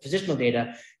points as positional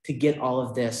data to get all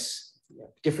of this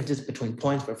differences between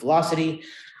points for velocity.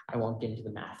 I won't get into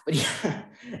the math, but yeah.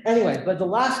 Anyway, but the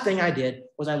last thing I did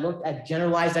was I looked at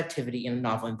generalized activity in a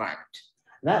novel environment.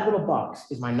 That little box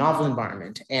is my novel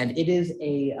environment, and it is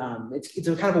it's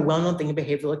a kind of a well-known thing in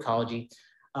behavioral ecology.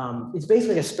 It's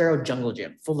basically a sparrow jungle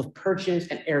gym full of perches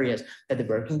and areas that the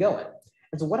bird can go in.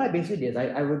 And so what I basically did,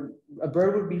 a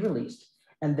bird would be released,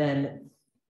 and then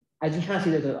as you kind of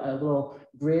see, there's a little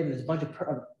grid, and there's a bunch of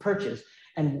perches,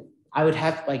 and I would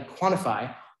have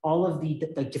quantify all of the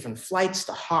different flights,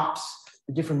 the hops,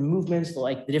 the different movements,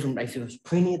 the different, if it was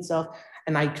preening itself.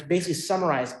 And I could basically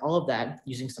summarize all of that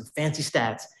using some fancy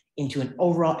stats into an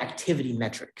overall activity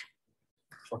metric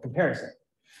for comparison.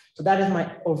 So that is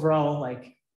my overall,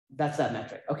 that's that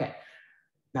metric. Okay.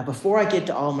 Now, before I get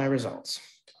to all my results,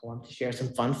 I want to share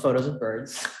some fun photos of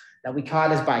birds that we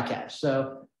caught as bycatch.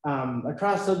 So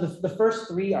the first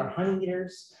three are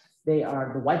honeyeaters. They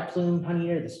are the white-plumed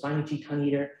honeyeater, the spiny-cheeked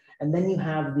honeyeater, and then you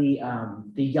have the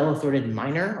yellow-throated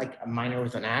miner, like a miner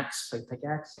with an axe, like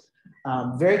pickaxe.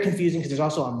 Very confusing because there's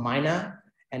also a mina,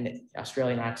 and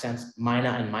Australian accents, mina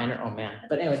and miner. Oh man!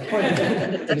 But anyway,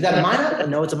 is that a mina?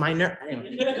 No, it's a miner.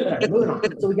 Anyway, moving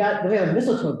on. So we have a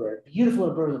mistletoe bird, beautiful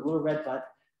little bird with a little red butt,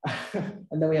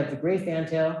 and then we have the gray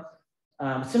fantail,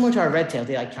 similar to our red tail.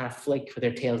 They kind of flake with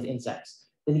their tails, insects.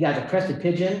 Then you got the crested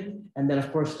pigeon, and then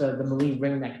of course the Malay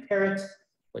ringneck parrot,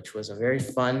 which was a very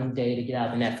fun day to get out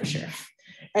of the net for sure.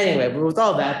 Anyway, but with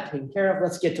all that taken care of,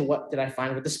 let's get to what did I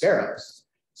find with the sparrows.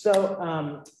 So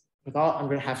I'm going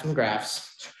to have some graphs.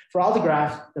 For all the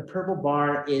graphs, the purple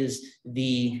bar is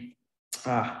the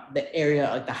area,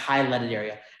 like the high leaded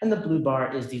area, and the blue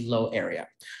bar is the low area.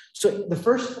 So the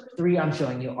first three I'm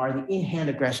showing you are the in-hand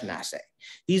aggression assay.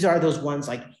 These are those ones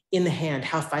like in the hand,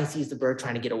 how feisty is the bird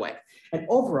trying to get away? And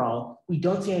overall, we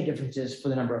don't see any differences for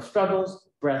the number of struggles,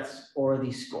 breaths, or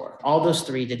the score. All those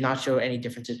three did not show any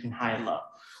differences between high and low,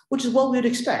 which is what we would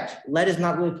expect. Lead is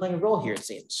not really playing a role here, it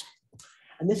seems.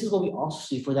 And this is what we also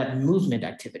see for that movement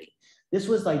activity. This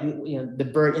was like the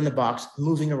bird in the box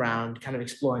moving around, kind of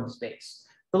exploring the space.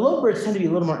 The low birds tend to be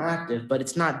a little more active, but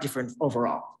it's not different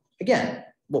overall. Again,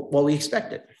 what we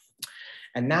expected.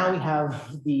 And now we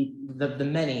have the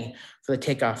many for the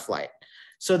takeoff flight.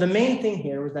 So the main thing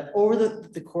here was that over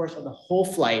the course of the whole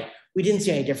flight, we didn't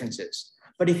see any differences.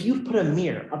 But if you put a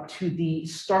mirror up to the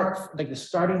start, like the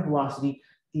starting velocity,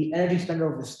 the energy spent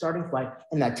over the starting flight,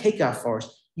 and that takeoff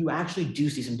force, you actually do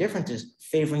see some differences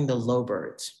favoring the low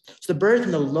birds. So the birds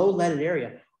in the low leaded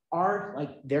area are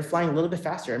they're flying a little bit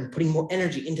faster and putting more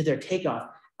energy into their takeoff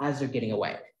as they're getting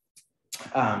away.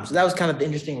 So that was kind of the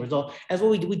interesting result, as what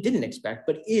we didn't expect,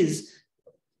 but is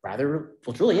rather,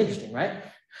 what's really interesting, right?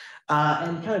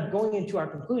 And kind of going into our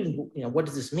conclusion, what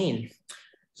does this mean?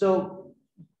 So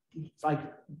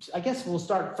I guess we'll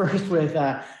start first with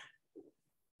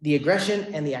the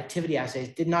aggression and the activity assays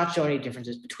did not show any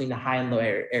differences between the high and low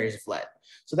areas of lead.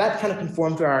 So that kind of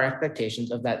conformed to our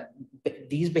expectations of that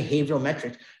these behavioral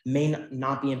metrics may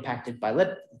not be impacted by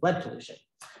lead pollution.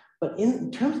 But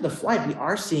in terms of the flight, we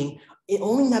are seeing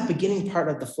only in that beginning part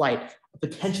of the flight, a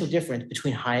potential difference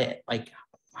between high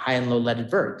and low leaded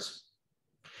birds.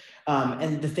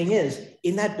 And the thing is,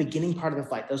 in that beginning part of the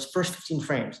flight, those first 15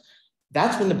 frames,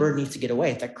 that's when the bird needs to get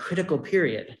away. It's that critical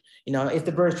period. If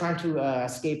the bird is trying to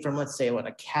escape from, let's say,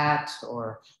 a cat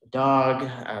or a dog,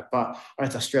 or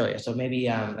it's Australia, so maybe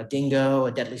a dingo,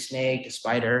 a deadly snake, a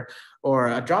spider, or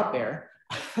a drop bear,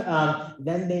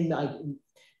 then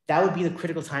that would be the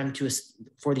critical time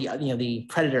for the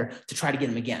predator to try to get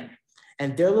him again.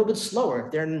 And they're a little bit slower.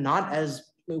 They're not as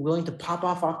willing to pop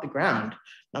off the ground.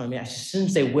 I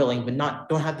shouldn't say willing, but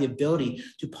don't have the ability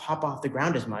to pop off the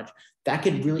ground as much. That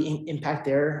could really impact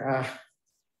their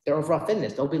overall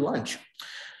fitness. They'll be lunch.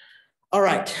 All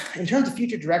right, in terms of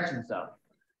future directions though,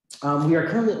 we are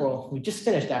currently, we just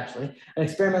finished actually, an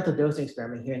experimental dosing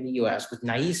experiment here in the US with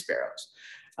naive sparrows.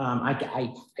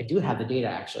 I do have the data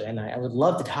actually, and I would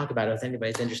love to talk about it if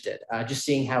anybody's interested, just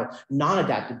seeing how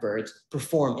non-adapted birds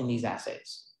perform in these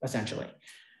assays, essentially.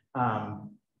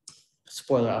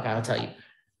 Spoiler, okay, I'll tell you.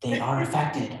 They are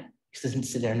affected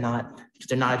because they're not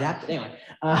adapted anyway.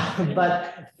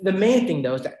 But the main thing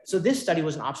though is that, so this study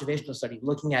was an observational study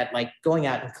looking at going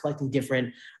out and collecting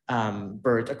different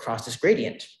birds across this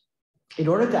gradient. In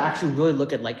order to actually really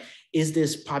look at is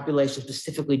this population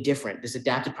specifically different, this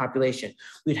adapted population,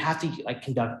 we'd have to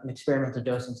conduct an experimental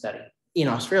dosing study in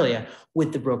Australia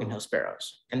with the Broken Hill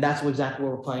sparrows. And that's exactly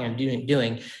what we're planning on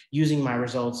doing, using my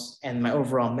results and my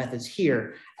overall methods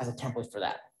here as a template for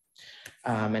that.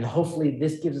 And hopefully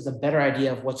this gives us a better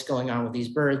idea of what's going on with these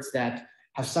birds that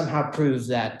have somehow proved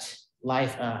that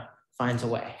life finds a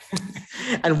way.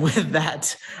 And with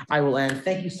that, I will end.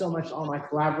 Thank you so much to all my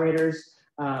collaborators,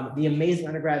 the amazing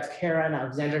undergrads, Kara and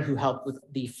Alexander, who helped with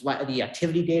the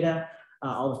activity data,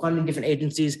 all the funding, different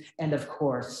agencies, and of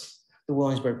course, the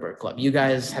Williamsburg Bird Club. You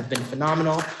guys have been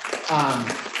phenomenal.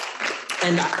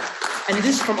 And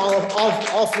this is from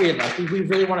all three of us. We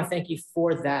really want to thank you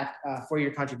for that, for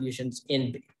your contributions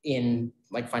in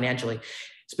like financially.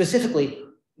 Specifically,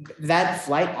 that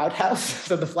flight outhouse,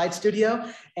 so the flight studio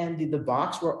and the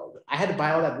box, I had to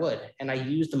buy all that wood, and I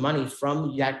used the money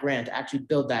from that grant to actually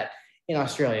build that in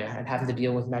Australia and having to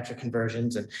deal with metric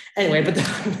conversions. And anyway, but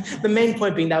the main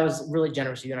point being that was really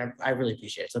generous of you, and I really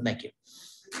appreciate it. So thank you.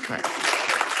 All right.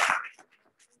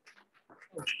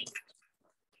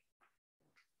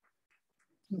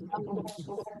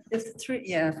 If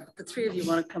the three of you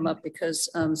want to come up, because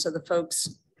so the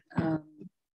folks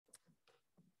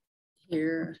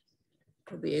here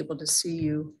will be able to see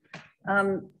you.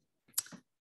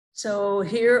 So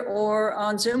here or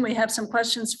on Zoom, we have some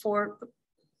questions for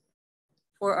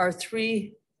our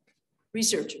three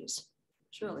researchers.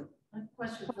 Shirley. My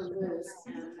question for Liz,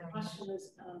 and the question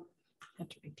is, I have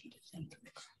to repeat it. Thank you.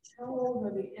 how old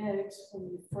are the eggs when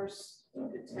you first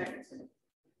detect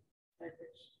vibrations?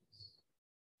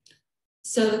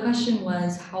 So the question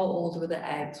was, how old were the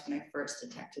eggs when I first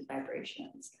detected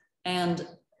vibrations? And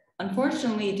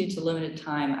unfortunately, due to limited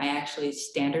time, I actually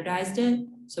standardized it.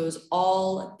 So it was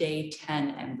all day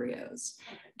 10 embryos.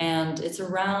 And it's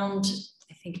around,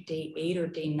 I think, day 8 or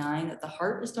day 9 that the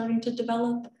heart is starting to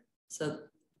develop. So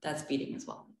that's beating as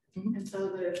well. Mm-hmm. And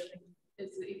so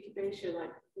is the incubation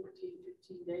like 14,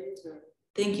 15 days or?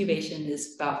 The incubation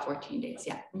is about 14 days,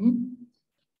 yeah. Mm-hmm.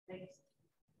 Thanks.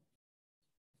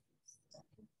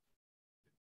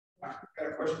 I've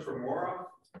got a question for Maura.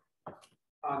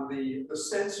 On the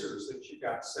sensors that you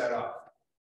got set up,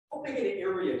 how big an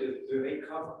area do they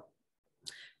cover?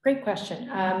 Great question.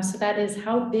 So that is,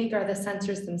 how big are the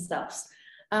sensors themselves?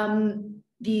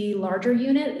 The larger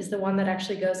unit is the one that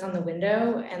actually goes on the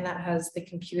window, and that has the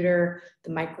computer, the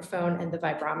microphone, and the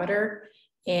vibrometer.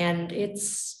 And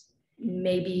it's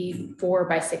maybe 4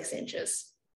 by 6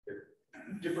 inches.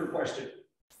 Different question.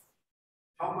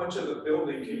 How much of the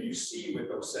building can you see with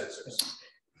those sensors?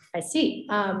 I see.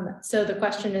 So the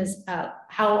question is,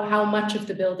 how much of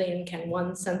the building can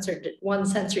one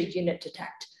sensory unit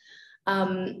detect?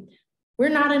 We're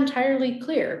not entirely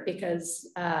clear because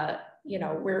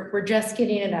we're just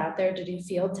getting it out there to do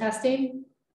field testing,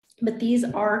 but these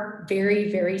are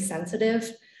very, very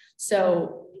sensitive.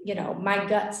 So, my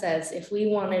gut says if we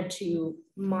wanted to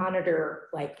monitor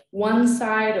like one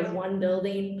side of one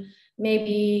building,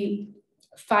 maybe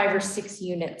 5 or 6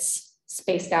 units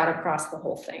spaced out across the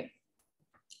whole thing.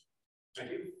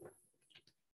 Thank you.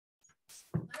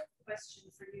 I have a question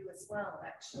for you as well,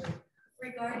 actually.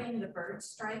 Regarding the bird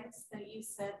strikes that you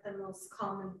said the most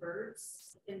common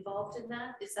birds involved in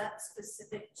that, is that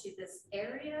specific to this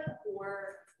area,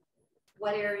 or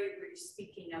what area were you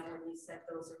speaking of when you said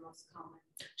those are most common?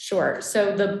 Sure.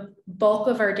 So the bulk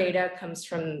of our data comes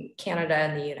from Canada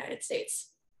and the United States.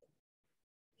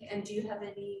 And do you have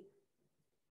any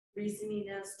reasoning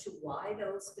as to why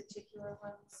those particular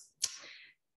ones?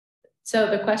 So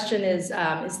the question is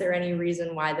there any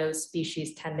reason why those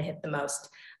species tend to hit the most?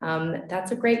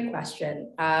 That's a great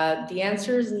question. The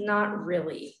answer is not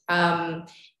really.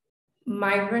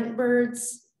 Migrant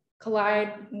birds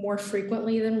collide more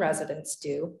frequently than residents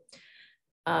do.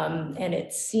 And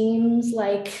it seems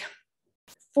like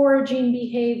foraging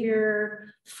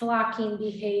behavior, flocking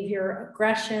behavior,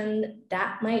 aggression,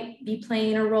 that might be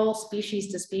playing a role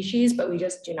species to species, but we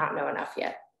just do not know enough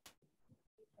yet.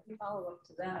 Follow up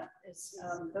to that is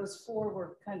those 4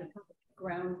 were kind of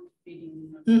ground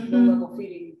feeding, Mm-hmm. low-level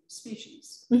feeding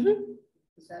species. Mm-hmm.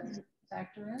 Does that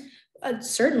factor in?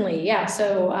 Certainly, yeah.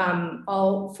 So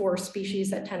all 4 species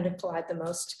that tend to collide the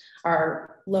most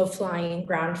are low-flying,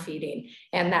 ground feeding,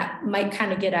 and that might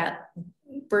kind of get at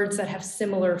birds that have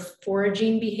similar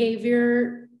foraging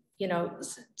behavior.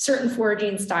 Certain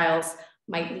foraging styles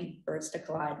might lead birds to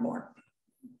collide more.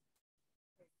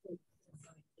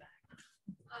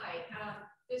 Hi,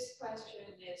 this question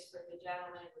is for the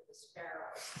gentleman with the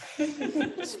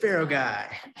sparrows. Sparrow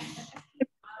guy.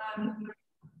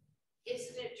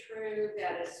 Isn't it true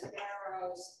that a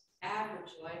sparrow's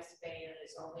average lifespan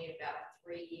is only about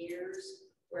 3 years,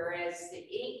 whereas the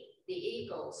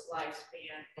eagle's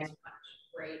lifespan is much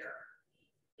greater?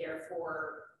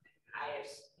 Therefore, I'm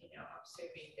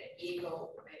assuming the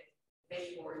eagle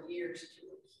many more years to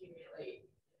accumulate,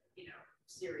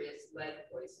 serious lead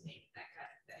poisoning, that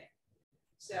kind of thing.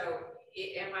 So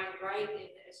am I right in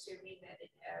assuming that it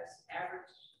has average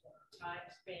time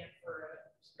span for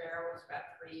a sparrow is about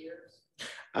 3 years?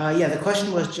 Yeah, the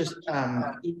question was just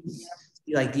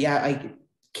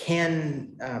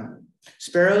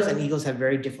sparrows and eagles have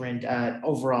very different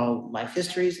overall life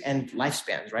histories and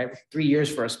lifespans, right? 3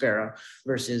 years for a sparrow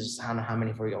versus I don't know how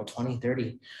many for you, 20,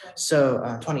 30.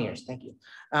 So 20 years, thank you.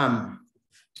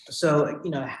 So,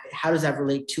 how does that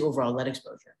relate to overall lead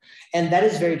exposure? And that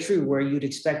is very true, where you'd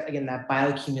expect, again, that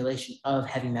bioaccumulation of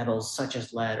heavy metals such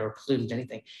as lead or pollutants,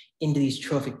 anything, into these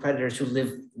trophic predators who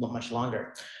live much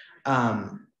longer.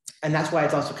 And that's why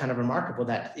it's also kind of remarkable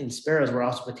that in sparrows, we're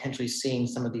also potentially seeing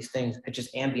some of these things at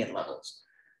just ambient levels.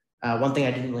 One thing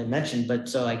I didn't really mention, but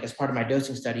so like as part of my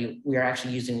dosing study, we are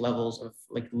actually using levels of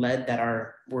like lead that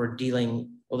we're dealing,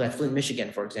 well, that Flint,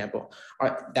 Michigan, for example,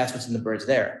 that's what's in the birds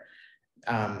there.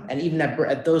 And even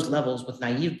at those levels with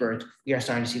naive birds, we are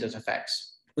starting to see those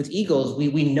effects. With eagles,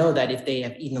 we know that if they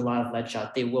have eaten a lot of lead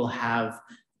shot, they will have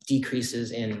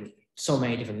decreases in so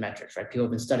many different metrics, right? People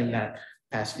have been studying that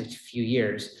past few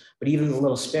years, but even a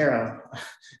little sparrow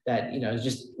that, is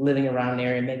just living around an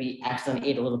area, maybe accidentally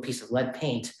ate a little piece of lead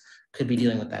paint, could be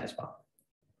dealing with that as well.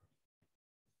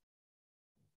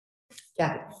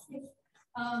 Yeah.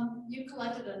 You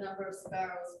collected a number of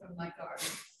sparrows from my garden.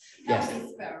 Yes.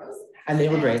 Healthy sparrows. And they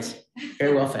were great,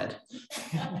 very well fed.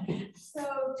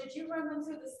 So did you run them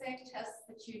through the same tests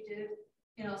that you did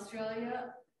in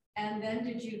Australia? And then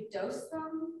did you dose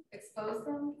them, expose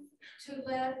them to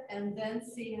lead, and then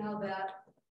see how that?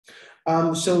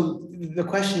 So the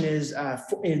question is,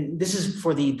 this is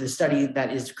for the study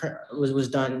that was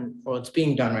done, or it's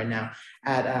being done right now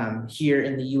at here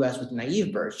in the U.S. with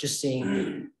naive birds, just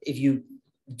seeing if you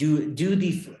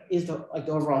is the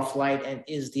overall flight and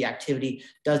is the activity,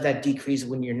 does that decrease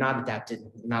when you're not adapted,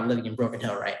 not living in Broken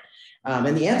Hill, right?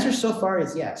 And the answer so far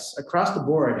is yes. Across the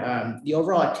board, the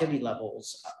overall activity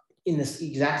levels in this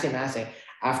exact same assay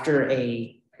after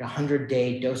a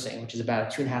 100-day dosing, which is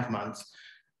about 2.5 months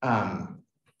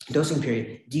dosing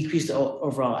period, decreased the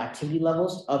overall activity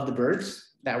levels of the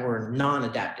birds that were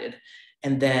non-adapted.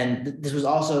 And then this was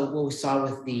also what we saw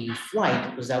with the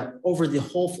flight, was that over the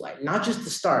whole flight, not just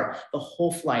the start, the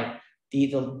whole flight,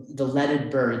 the leaded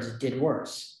birds did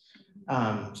worse.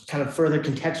 Kind of further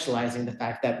contextualizing the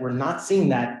fact that we're not seeing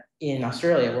that in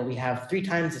Australia, where we have 3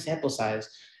 times the sample size.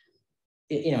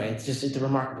 It's a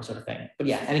remarkable sort of thing. But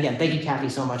yeah, and again, thank you, Kathy,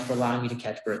 so much for allowing me to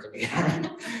catch birds in your yard.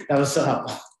 That was so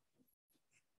helpful.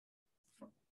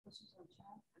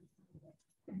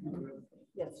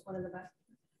 Yes, one in the back.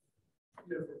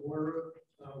 Yeah, for Laura,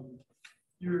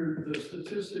 the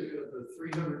statistic of the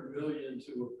 300 million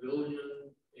to 1 billion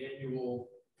annual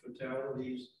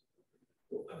fatalities.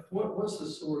 What's the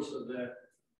source of that?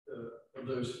 Of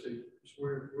those figures?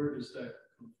 Where does that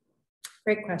come from?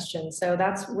 Great question. So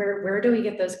that's where do we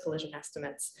get those collision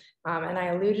estimates? And I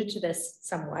alluded to this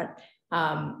somewhat,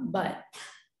 but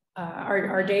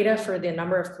our data for the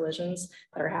number of collisions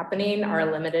that are happening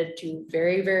are limited to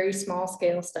very, very small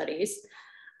scale studies.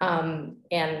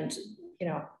 And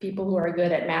people who are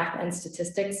good at math and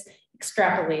statistics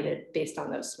extrapolated based on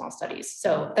those small studies.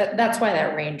 So that's why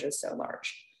that range is so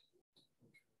large.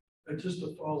 And just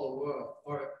to follow up,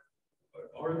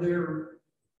 are there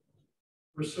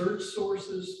research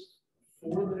sources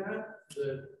for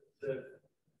that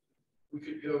we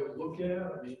could go look at?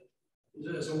 I mean,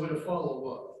 as a way to follow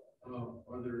up,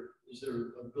 is there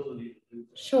ability to do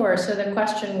that? Sure. So the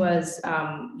question was,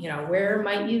 where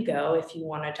might you go if you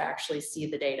wanted to actually see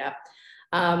the data?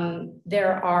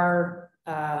 There are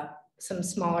some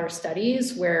smaller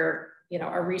studies where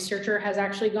a researcher has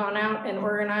actually gone out and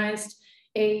organized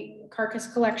a carcass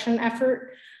collection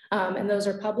effort, and those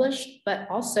are published. But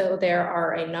also there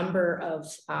are a number of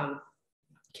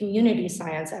community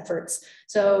science efforts.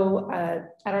 So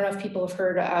I don't know if people have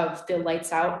heard of the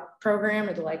Lights Out program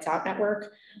or the Lights Out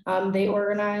network. They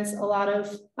organize a lot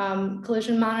of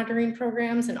collision monitoring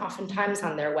programs, and oftentimes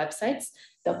on their websites,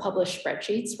 they'll publish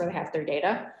spreadsheets where they have their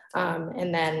data.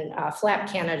 And then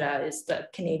Flap Canada is the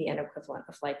Canadian equivalent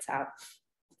of Lights Out.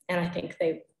 And I think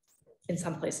they, in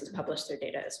some places, publish their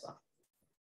data as well.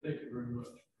 Thank you very much.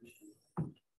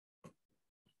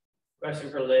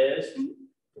 Question for Liz.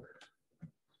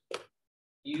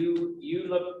 You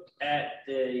looked at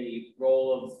the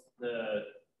role of the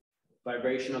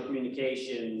vibrational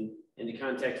communication in the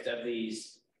context of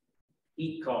these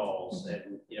heat calls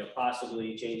and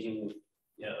possibly changing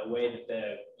a way that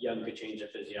the young could change their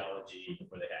physiology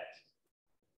before they hatch.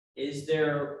 Is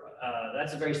there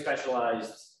that's a very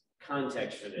specialized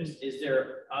context for this.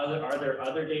 Are there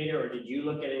other data, or did you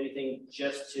look at anything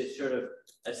just to sort of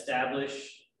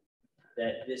establish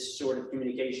that this sort of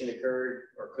communication occurred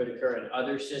or could occur in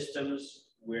other systems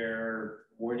where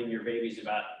warning your babies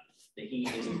about the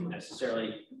heat isn't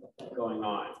necessarily going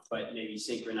on, but maybe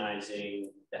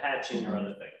synchronizing the hatching or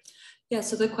other things? Yeah,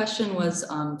 so the question was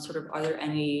sort of, are there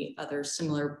any other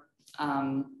similar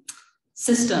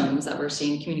systems that we're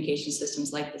seeing, communication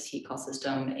systems like this heat call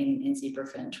system in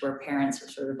zebrafinch, where parents are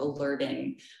sort of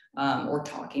alerting or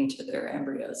talking to their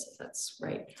embryos, if that's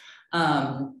right.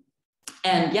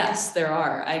 And yes, there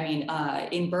are. I mean,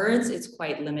 in birds, it's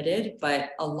quite limited,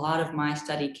 but a lot of my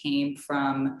study came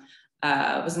from,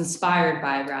 was inspired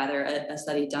by rather a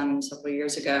study done several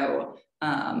years ago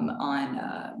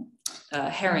on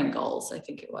herring gulls, I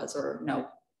think it was, or no,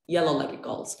 yellow-legged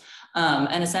gulls.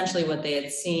 And essentially what they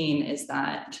had seen is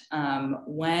that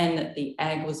when the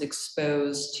egg was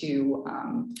exposed to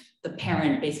the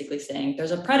parent basically saying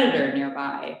there's a predator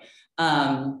nearby,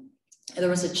 there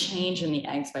was a change in the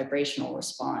egg's vibrational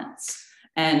response.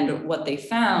 And what they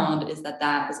found is that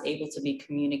that was able to be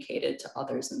communicated to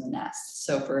others in the nest.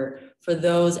 So for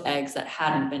those eggs that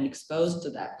hadn't been exposed to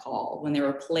that call, when they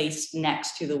were placed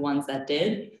next to the ones that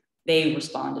did, they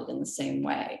responded in the same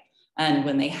way. And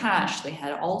when they hatched, they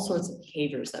had all sorts of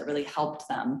behaviors that really helped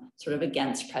them sort of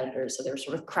against predators. So they were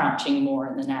sort of crouching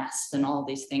more in the nest and all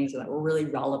these things that were really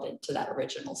relevant to that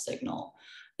original signal.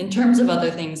 In terms of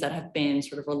other things that have been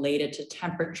sort of related to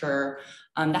temperature,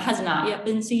 that has not yet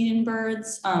been seen in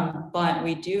birds, but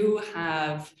we do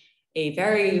have a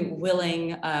very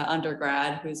willing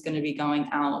undergrad who's going to be going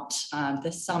out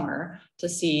this summer to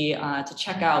see, to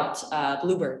check out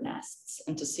bluebird nests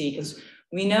and to see, because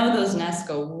we know those nests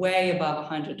go way above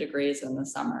 100 degrees in the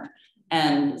summer,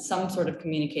 and some sort of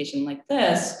communication like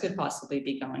this could possibly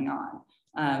be going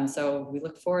on. So we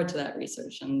look forward to that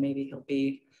research, and maybe he'll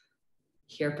be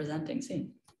here presenting soon.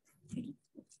 Thank you.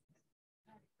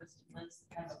 Let's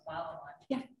kind of follow on.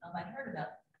 Yeah. I heard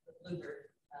about the bluebird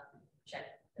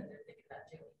check that they're thinking about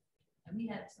doing. And we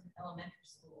had some elementary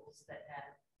schools that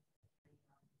had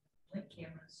Blink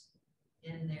cameras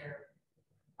in their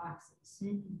boxes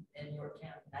in York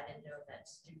County. I didn't know if that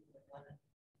student would want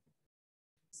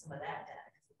some of that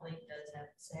data, because Blink does have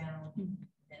sound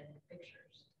and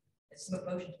pictures. It's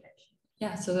motion detection.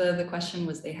 Yeah, so the question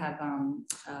was, they have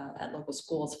at local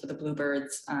schools for the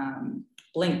bluebirds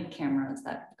Blink cameras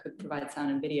that could provide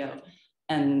sound and video.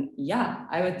 And yeah,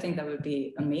 I would think that would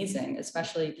be amazing,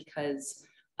 especially because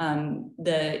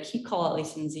the heat call, at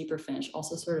least in zebrafinch,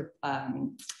 also sort of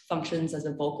functions as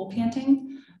a vocal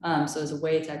panting. So as a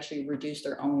way to actually reduce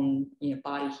their own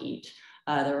body heat,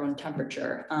 their own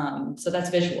temperature. So that's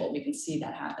visual, we can see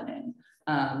that happening.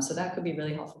 So that could be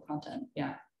really helpful content.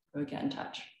 Yeah, I would get in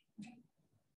touch.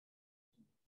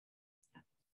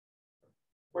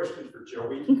 Question for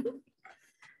Joey.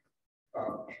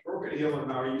 Broken Hill and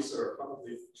Maui are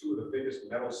probably two of the biggest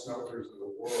metal smelters in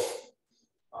the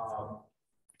world,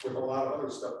 with a lot of other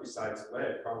stuff besides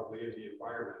lead probably in the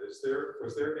environment.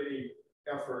 Was there any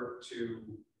effort to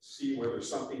see whether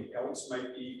something else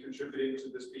might be contributing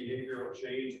to this behavioral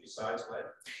change besides lead?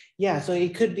 Yeah, so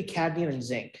it could be cadmium and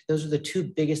zinc. Those are the two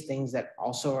biggest things that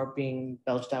also are being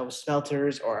belched out with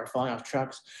smelters or are falling off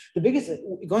trucks. The biggest,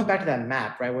 going back to that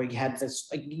map, right, where you had this,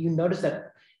 like, you notice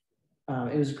that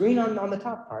it was green on the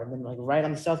top part, and then like right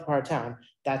on the south part of town,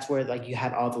 that's where like you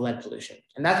had all the lead pollution,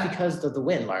 and that's because of the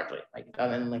wind largely,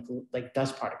 and like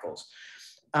dust particles.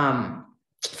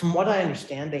 From what I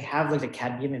understand, they have like the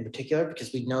cadmium in particular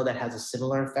because we know that has a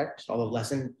similar effect, although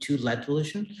lessen to lead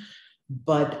pollution.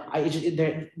 But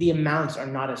the amounts are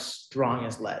not as strong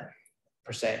as lead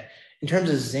per se. In terms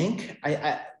of zinc,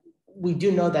 we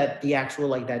do know that the actual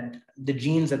the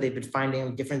genes that they've been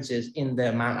finding differences in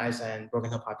the Mount Isa and Broken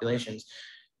Hill populations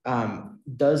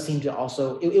does seem to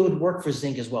also, it would work for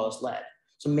zinc as well as lead.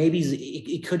 So maybe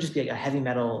it could just be like a heavy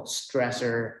metal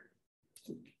stressor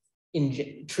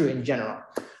in general.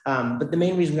 But the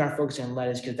main reason we are focusing on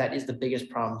lead is because that is the biggest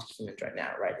problem to humans right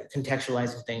now, right?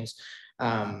 Contextualizing things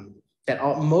that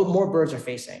more birds are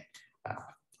facing.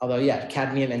 Although, yeah,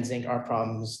 cadmium and zinc are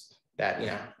problems that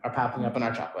are popping up in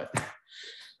our chocolate,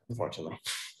 unfortunately.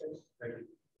 Thank you.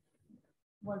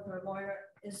 One for Moira.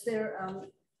 Is there,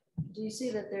 do you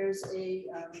see that there's a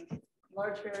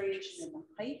large variation in the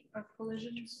height of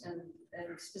collisions, and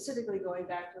specifically going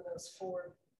back to those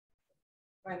 4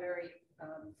 primary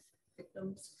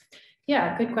victims?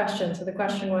 Yeah, good question. So the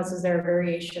question was, is there a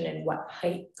variation in what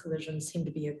height collisions seem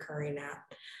to be occurring at?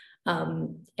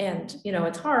 And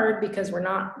it's hard because we're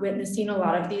not witnessing a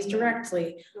lot of these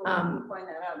directly. Find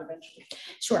that out eventually.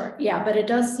 Sure, yeah, but it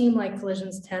does seem like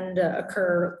collisions tend to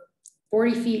occur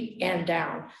 40 feet and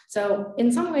down. So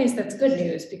in some ways that's good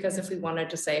news, because if we wanted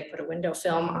to say put a window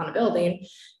film on a building,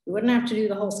 we wouldn't have to do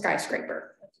the whole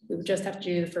skyscraper. We would just have to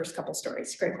do the first couple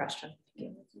stories. Great question.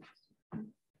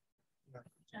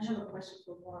 I have a question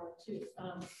for Laura too.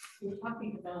 You were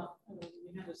talking about,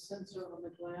 you have a sensor on the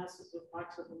glass that's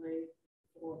approximately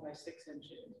 4 by 6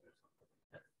 inches.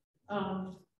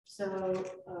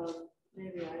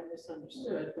 Maybe I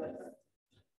misunderstood, but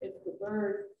if the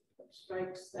bird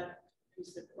strikes that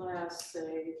piece of glass,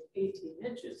 say 18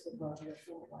 inches above your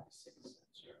 4 by 6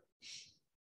 sensor,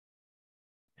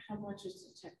 how much is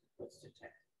detected? What's detected?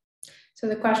 So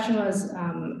the question was,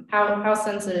 how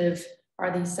sensitive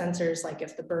are these sensors? Like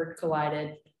if the bird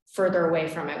collided further away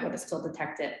from it, would it still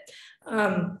detect it?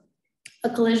 A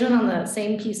collision on the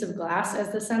same piece of glass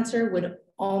as the sensor would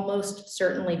almost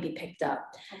certainly be picked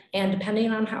up. And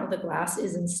depending on how the glass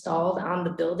is installed on the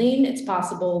building, it's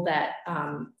possible that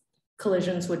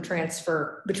collisions would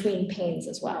transfer between panes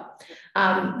as well.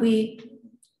 We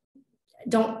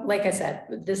don't, like I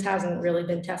said, this hasn't really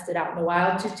been tested out in the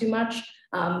wild too much.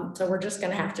 So we're just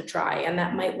gonna have to try. And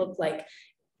that might look like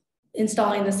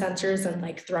installing the sensors and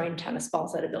like throwing tennis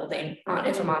balls at a building,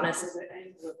 if I'm honest. The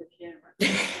angle of the camera,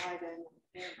 wide angle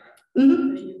camera,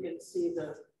 and you can see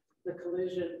the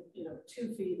collision,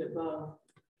 2 feet above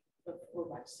the 4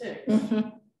 by 6.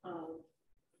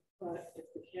 But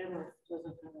if the camera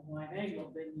doesn't have a wide angle,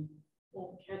 then you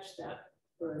won't catch that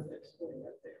bird that's way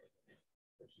up there.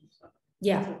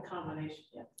 Yeah. It's a combination.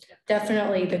 Yeah.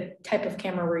 Definitely the type of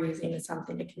camera we're using is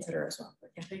something to consider as well.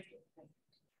 Yeah. Thank you.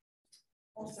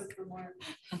 Also for more,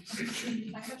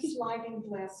 I have sliding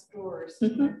glass doors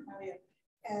in my area,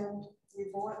 and we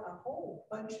bought a whole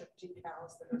bunch of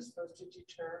decals that are supposed to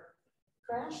deter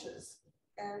crashes,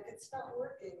 and it's not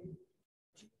working.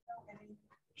 Do you know any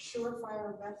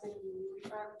surefire method? We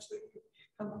actually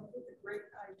come up with a great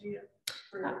idea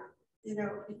for,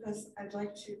 because I'd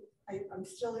like to, I'm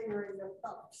still hearing the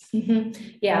thumps.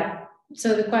 Yeah,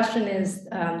 so the question is,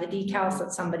 the decals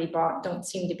that somebody bought don't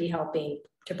seem to be helping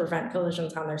to prevent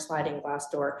collisions on their sliding glass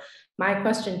door. My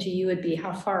question to you would be,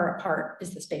 how far apart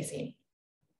is the spacing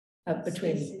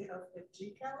between? Spacing of the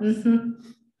decals?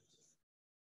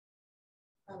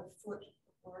 About a foot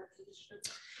apart.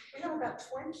 We have about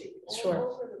 20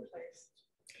 all over the place.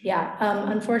 Yeah,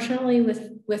 unfortunately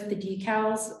with the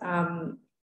decals,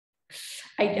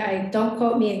 I don't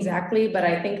quote me exactly, but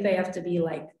I think they have to be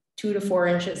like 2 to 4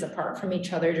 inches apart from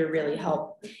each other to really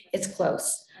help. It's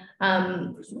close.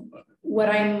 What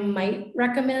I might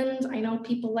recommend, I know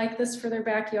people like this for their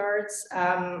backyards.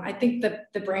 I think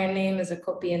the brand name is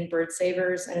Acopian Bird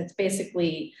Savers, and it's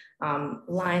basically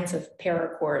lines of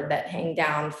paracord that hang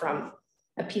down from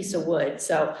a piece of wood.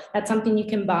 So that's something you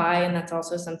can buy, and that's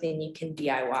also something you can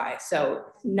DIY. So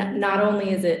not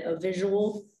only is it a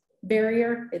visual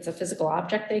barrier, it's a physical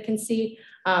object they can see.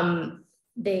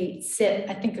 They sit,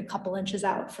 I think, a couple inches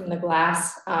out from the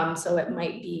glass, so it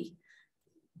might be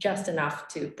just enough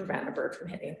to prevent a bird from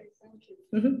hitting.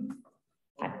 If a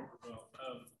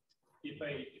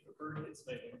bird hits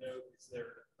my window, is there a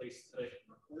place that I can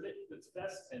record it that's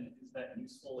best? And is that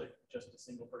useful if just a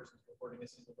single person is reporting a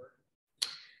single bird?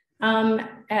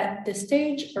 At this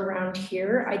stage around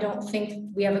here, I don't think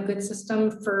we have a good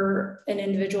system for an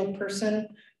individual person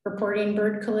reporting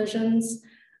bird collisions.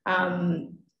 I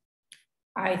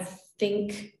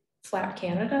think Flap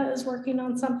Canada is working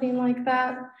on something like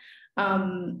that.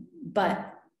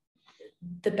 But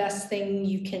the best thing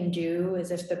you can do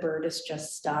is, if the bird is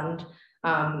just stunned,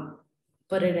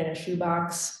 put it in a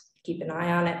shoebox, keep an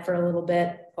eye on it for a little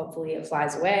bit. Hopefully it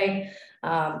flies away.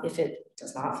 If it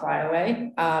does not fly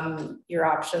away, your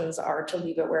options are to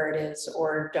leave it where it is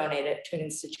or donate it to an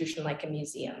institution like a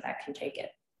museum that can take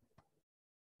it.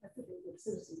 That's a good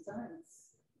citizen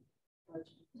science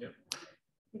project. Yep.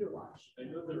 Peter Watch. I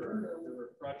know there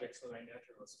were projects that I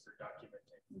naturalists for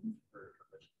documenting bird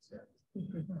collisions.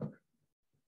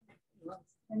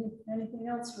 Anything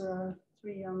else for our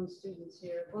 3 young students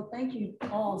here? Well, thank you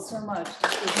all so much.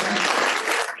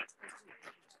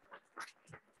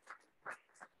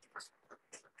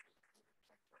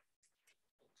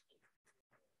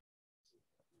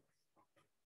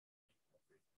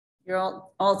 You're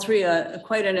all 3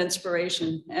 quite an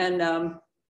inspiration, and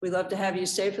we'd love to have you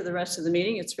stay for the rest of the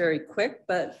meeting. It's very quick,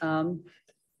 but I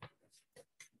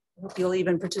hope you'll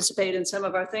even participate in some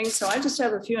of our things. So I just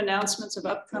have a few announcements of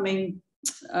upcoming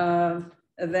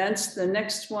events. The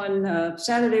next one,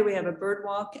 Saturday, we have a bird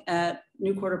walk at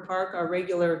New Quarter Park, our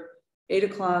regular 8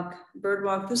 o'clock bird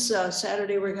walk. This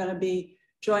Saturday, we're going to be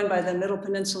joined by the Middle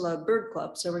Peninsula Bird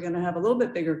Club. So we're going to have a little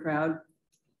bit bigger crowd.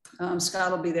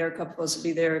 Scott will be there, a couple of us will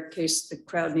be there in case the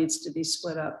crowd needs to be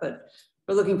split up, but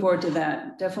we're looking forward to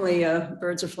that. Definitely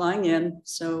birds are flying in,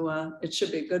 so it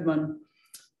should be a good one.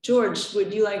 George,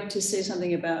 would you like to say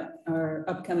something about our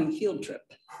upcoming field trip?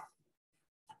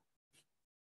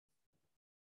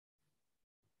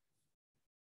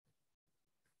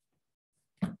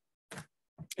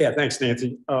 Yeah, thanks,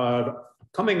 Nancy.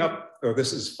 Coming up,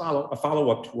 this is a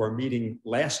follow-up to our meeting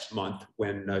last month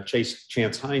when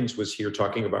Chance Hines was here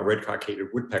talking about red-cockaded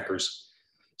woodpeckers.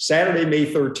 Saturday, May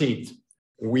 13th,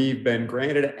 we've been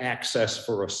granted access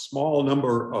for a small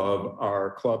number of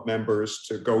our club members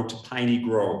to go to Piney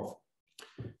Grove.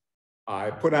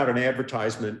 I put out an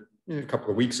advertisement a couple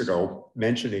of weeks ago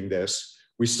mentioning this.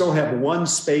 We still have one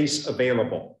space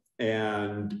available.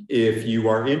 And if you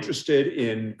are interested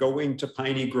in going to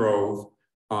Piney Grove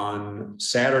on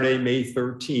Saturday, May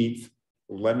 13th,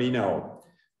 let me know.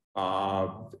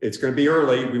 It's going to be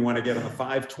early. We want to get on the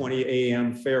 5:20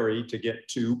 a.m. ferry to get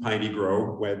to Piney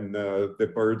Grove when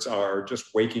the birds are just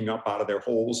waking up out of their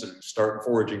holes and start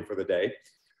foraging for the day.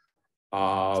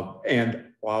 And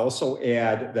I'll also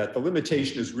add that the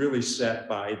limitation is really set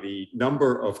by the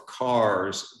number of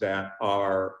cars that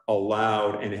are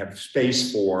allowed and have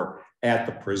space for at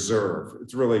the preserve.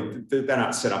 It's really, they're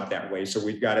not set up that way. So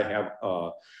we've got to have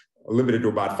limited to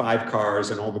about 5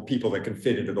 cars and all the people that can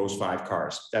fit into those 5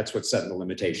 cars. That's what's setting the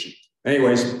limitation.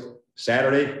 Anyways,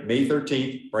 Saturday, May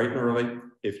 13th, bright and early.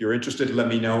 If you're interested, let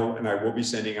me know, and I will be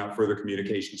sending out further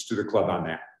communications to the club on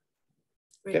that.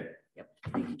 Great. Okay. Yep.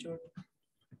 Thank you, George.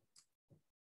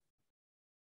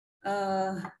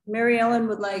 Mary Ellen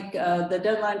would like, the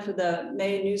deadline for the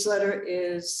May newsletter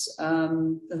is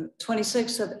the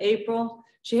 26th of April.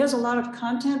 She has a lot of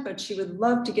content, but she would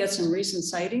love to get some recent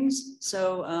sightings.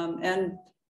 So, and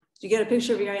did you get a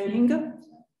picture of your anhinga?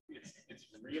 It's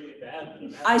really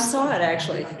bad. I saw it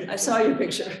actually. I saw your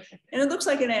picture, and it looks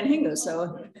like an anhinga.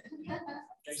 So,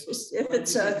 if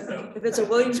it's a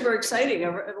Williamsburg sighting,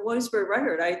 a Williamsburg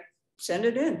record, I send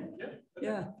it in.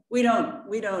 Yeah, we don't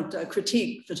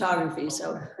critique photography,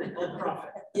 so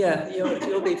yeah,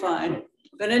 you'll be fine.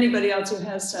 But anybody else who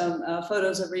has some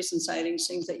photos of recent sightings,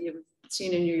 things that you've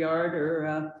seen in your yard or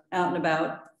out and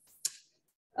about.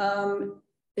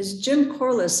 Is Jim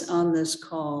Corliss on this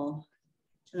call?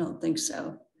 I don't think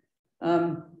so.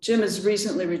 Jim has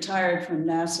recently retired from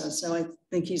NASA, so I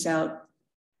think he's out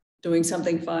doing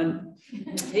something fun.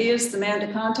 He is the man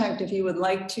to contact if you would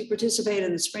like to participate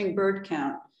in the spring bird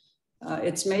count.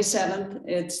 It's May 7th.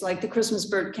 It's like the Christmas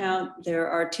bird count. There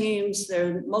are teams.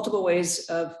 There are multiple ways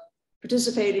of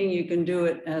participating. You can do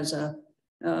it as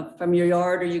from your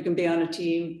yard, or you can be on a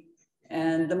team.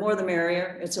 And the more the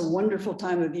merrier. It's a wonderful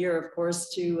time of year, of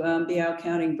course, to be out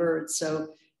counting birds.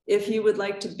 So if you would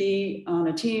like to be on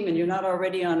a team and you're not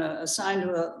already on assigned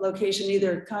to a location,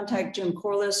 either contact Jim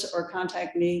Corliss or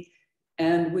contact me,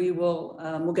 and we will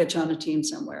we'll get you on a team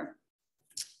somewhere.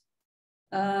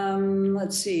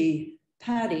 Let's see,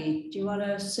 Patty, do you want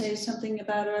to say something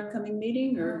about our upcoming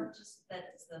meeting, or just that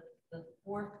it's the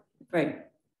 4th? Right.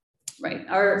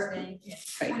 Our Thursday,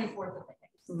 24th.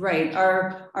 Right.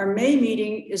 Our May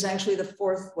meeting is actually the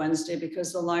 4th Wednesday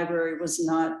because the library was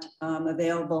not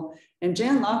available. And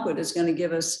Jan Lockwood is going to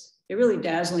give us a really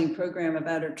dazzling program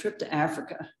about her trip to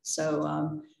Africa.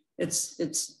 So it's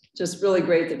just really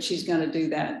great that she's going to do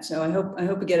that. So I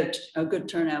hope we get a good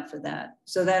turnout for that.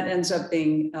 So that ends up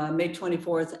being May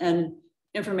 24th, and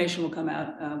information will come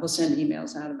out. We'll send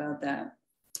emails out about that.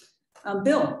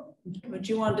 Bill, would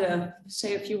you want to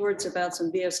say a few words about some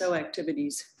VSO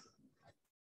activities?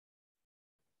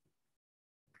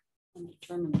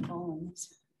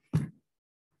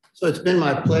 So it's been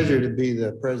my pleasure to be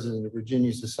the president of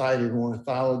Virginia Society of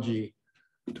Ornithology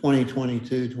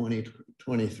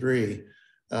 2022-2023.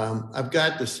 I've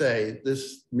got to say,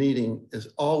 this meeting is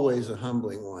always a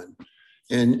humbling one,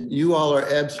 and you all are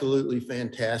absolutely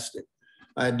fantastic.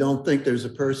 I don't think there's a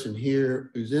person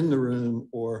here who's in the room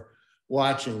or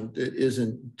watching that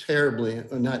isn't terribly,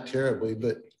 or not terribly,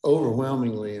 but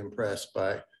overwhelmingly impressed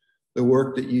by the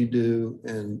work that you do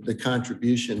and the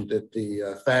contribution that the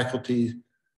faculty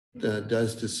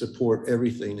does to support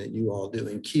everything that you all do,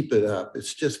 and keep it up.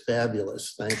 It's just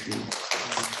fabulous. Thank you.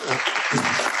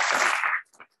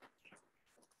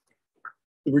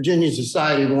 The Virginia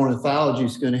Society of Ornithology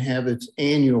is going to have its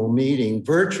annual meeting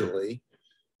virtually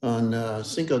on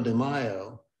Cinco de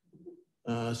Mayo,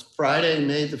 Friday,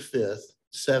 May the 5th,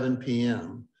 7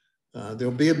 p.m.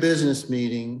 There'll be a business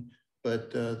meeting,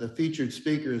 but the featured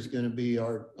speaker is going to be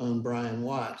our own Brian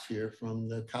Watts here from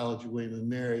the College of William &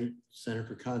 Mary Center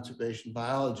for Conservation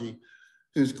Biology,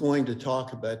 who's going to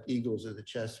talk about eagles of the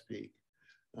Chesapeake.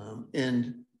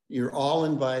 And You're all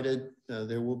invited.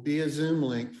 There will be a Zoom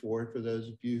link for it for those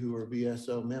of you who are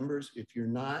VSO members. If you're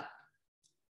not,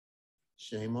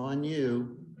 shame on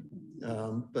you.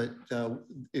 But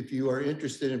if you are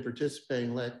interested in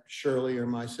participating, let Shirley or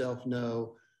myself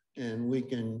know, and we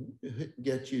can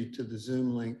get you to the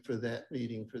Zoom link for that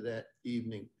meeting for that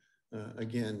evening.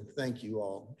 Again, thank you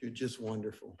all. You're just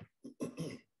wonderful.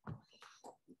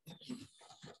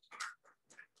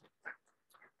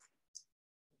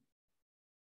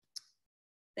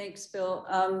 Thanks, Bill.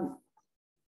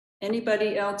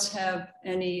 Anybody else have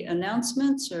any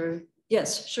announcements or?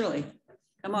 Yes, Shirley,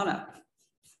 come on up.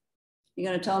 You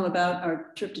gonna tell them about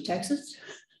our trip to Texas?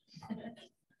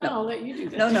 No, I'll let you do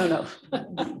that. No.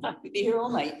 We'd be here all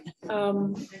night.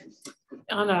 On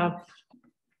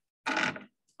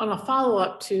a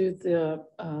follow-up to the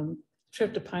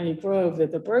trip to Piney Grove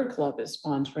that the Bird Club is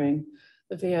sponsoring,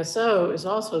 the VSO is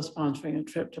also sponsoring a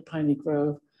trip to Piney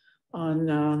Grove on,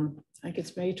 I think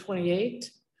it's May 28th.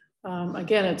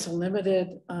 Again, it's a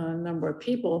limited number of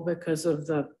people because of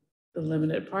the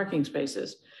limited parking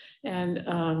spaces. And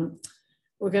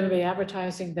we're going to be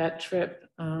advertising that trip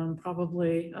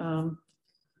probably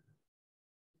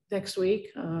next week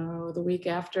or the week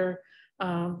after.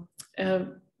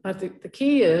 But the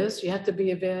key is you have to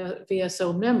be a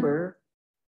VSO member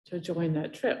to join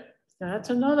that trip. Now,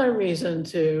 that's another reason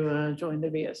to join the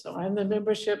VSO. I'm the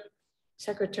membership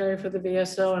secretary for the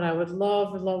VSO, and I would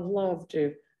love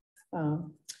to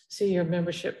see your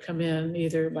membership come in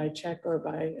either by check or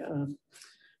by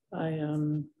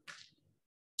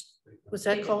what's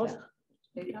that called?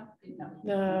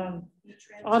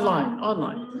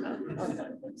 Online.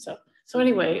 So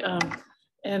anyway,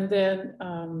 and then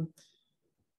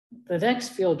the next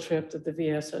field trip that the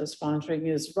VSO is sponsoring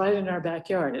is right in our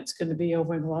backyard. It's going to be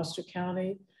over in Gloucester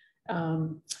County.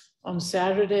 On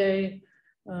Saturday,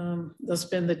 they'll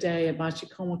spend the day at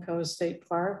Machicomico State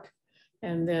Park.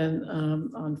 And then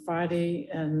on Friday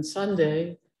and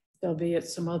Sunday, they'll be at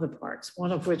some other parks,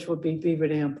 one of which will be Beaver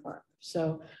Dam Park.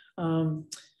 So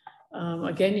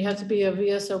again, you have to be a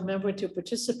VSO member to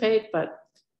participate, but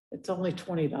it's only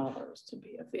 $20 to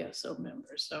be a VSO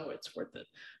member, so it's worth it.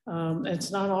 It's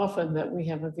not often that we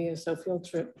have a VSO field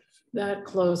trip that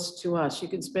close to us. You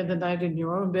can spend the night in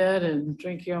your own bed and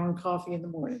drink your own coffee in the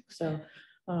morning. So,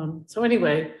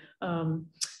 anyway, there'll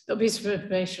be some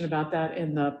information about that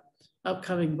in the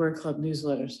upcoming Bird Club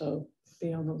newsletter, so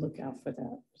be on the lookout for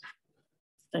that.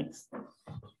 Thanks.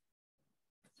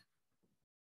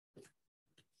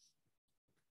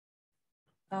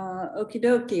 Okie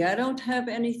dokie, I don't have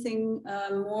anything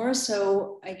more,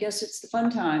 so I guess it's the fun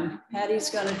time. Patty's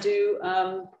gonna do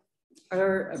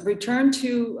our return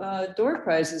to door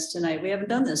prizes tonight. We haven't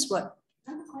done this, what?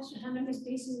 I have a question. How many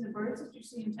species of birds did you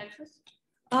see in Texas?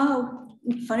 Oh,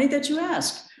 funny that you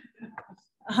ask.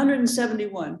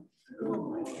 171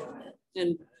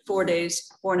 in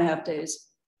 4.5 days.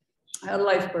 I had a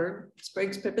life bird,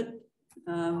 Sprague's pipit.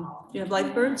 You have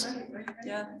life birds?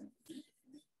 Yeah.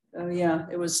 Oh yeah,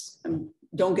 it was,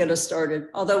 don't get us started.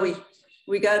 Although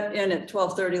we got in at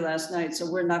 12:30 last night, so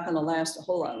we're not gonna last a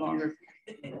whole lot longer.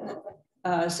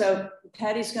 So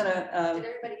Patty's gonna Did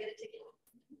everybody get a ticket?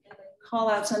 call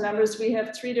out some numbers. We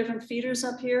have 3 different feeders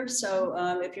up here. So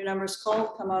if your number's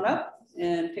called, come on up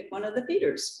and pick one of the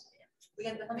feeders. We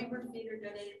got the hummingbird feeder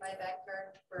donated by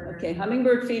Backyard Birder. Okay,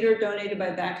 hummingbird feeder donated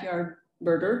by Backyard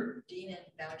Birder. Dean and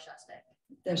Valley Shostak.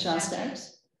 The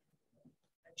Shostaks.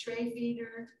 A tray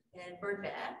feeder and bird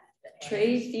bath.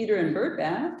 Tray feeder and bird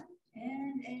bath.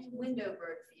 And a window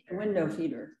bird feeder. A window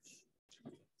feeder.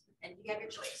 And you have your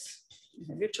choice. You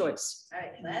have your choice. All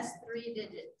right, last 3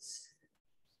 digits.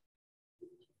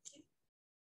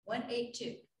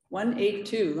 182.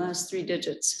 182, last 3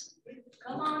 digits.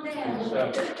 Come on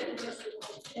down.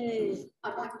 Hey.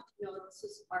 I'd like to know this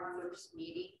is our first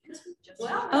meeting.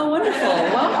 Well, oh, wonderful.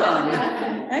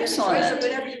 Welcome. Excellent.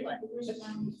 Whatever you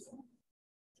want.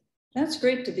 That's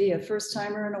great to be a first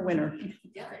timer and a winner.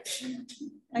 Yeah.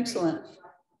 Excellent.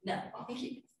 No, thank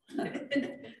you.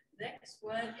 Next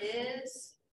one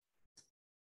is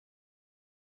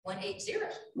 180.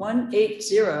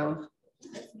 180.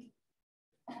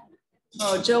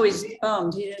 Oh, Joey's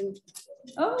bummed. He didn't.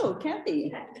 Oh,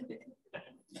 Kathy.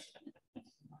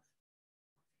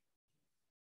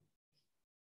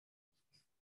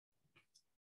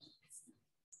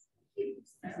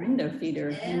 Window feeder.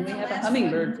 And we have a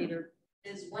hummingbird feeder.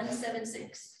 Is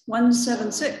 176.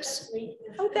 176.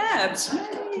 Oh, Babs.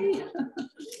 Yay.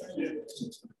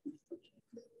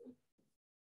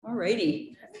 All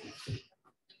righty.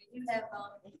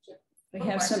 We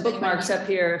have some bookmarks up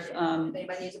here. If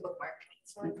anybody needs a bookmark.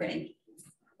 Okay.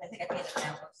 I think I made it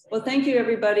now. Well, thank you,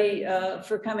 everybody,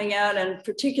 for coming out, and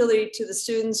particularly to the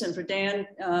students and for Dan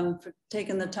for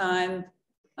taking the time.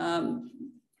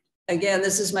 Again,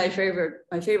 this is my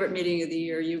favorite meeting of the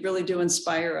year. You really do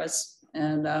inspire us,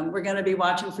 and we're going to be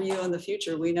watching for you in the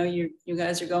future. We know you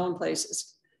guys are going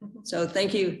places. So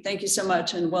thank you so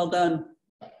much, and well done.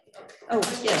 Oh,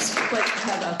 yes, what,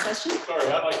 have a question? Sorry,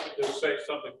 I'd like to just say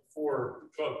something before.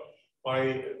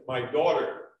 My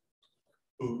daughter,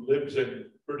 who lives in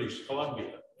British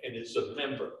Columbia and is a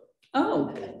member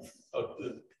of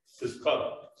this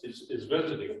club, is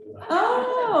visiting.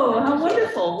 Oh, how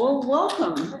wonderful. Well,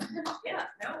 welcome. Yeah,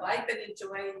 no, I've been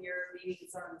enjoying your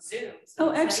meetings on Zoom. So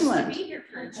Nice excellent. to be here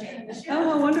for a change. Oh,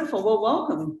 how wonderful. Well,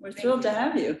 welcome. We're thrilled to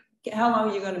have you. How long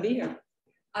are you going to be here?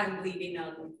 I'm leaving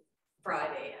on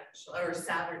Friday, actually, or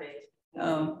Saturday.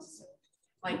 Oh. So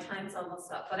my time's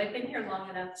almost up, but I've been here long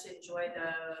enough to enjoy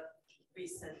the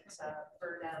recent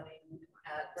bird outing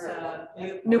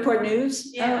at Newport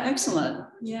News? Yeah. Oh, excellent.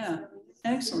 Yeah,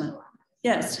 excellent.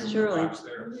 Yes, surely.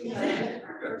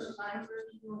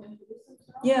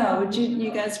 Yeah, would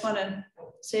you guys want to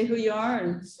say who you are?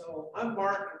 And So I'm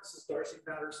Mark, this is Darcy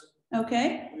Patterson.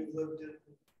 okay. We've lived in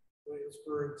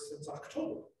Williamsburg since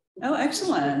October. Oh,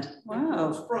 excellent.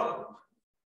 Wow. From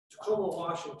Tacoma,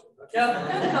 Washington. Oh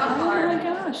my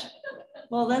gosh.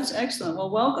 Well, that's excellent. Well,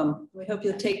 welcome. We hope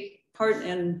you'll take part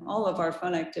in all of our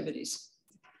fun activities.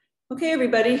 Okay,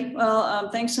 everybody. Well,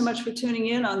 thanks so much for tuning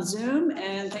in on Zoom,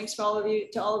 and thanks for all of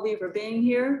you for being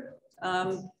here.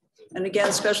 And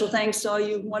again, special thanks to all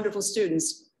you wonderful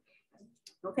students.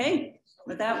 Okay,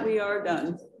 with that, we are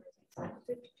done.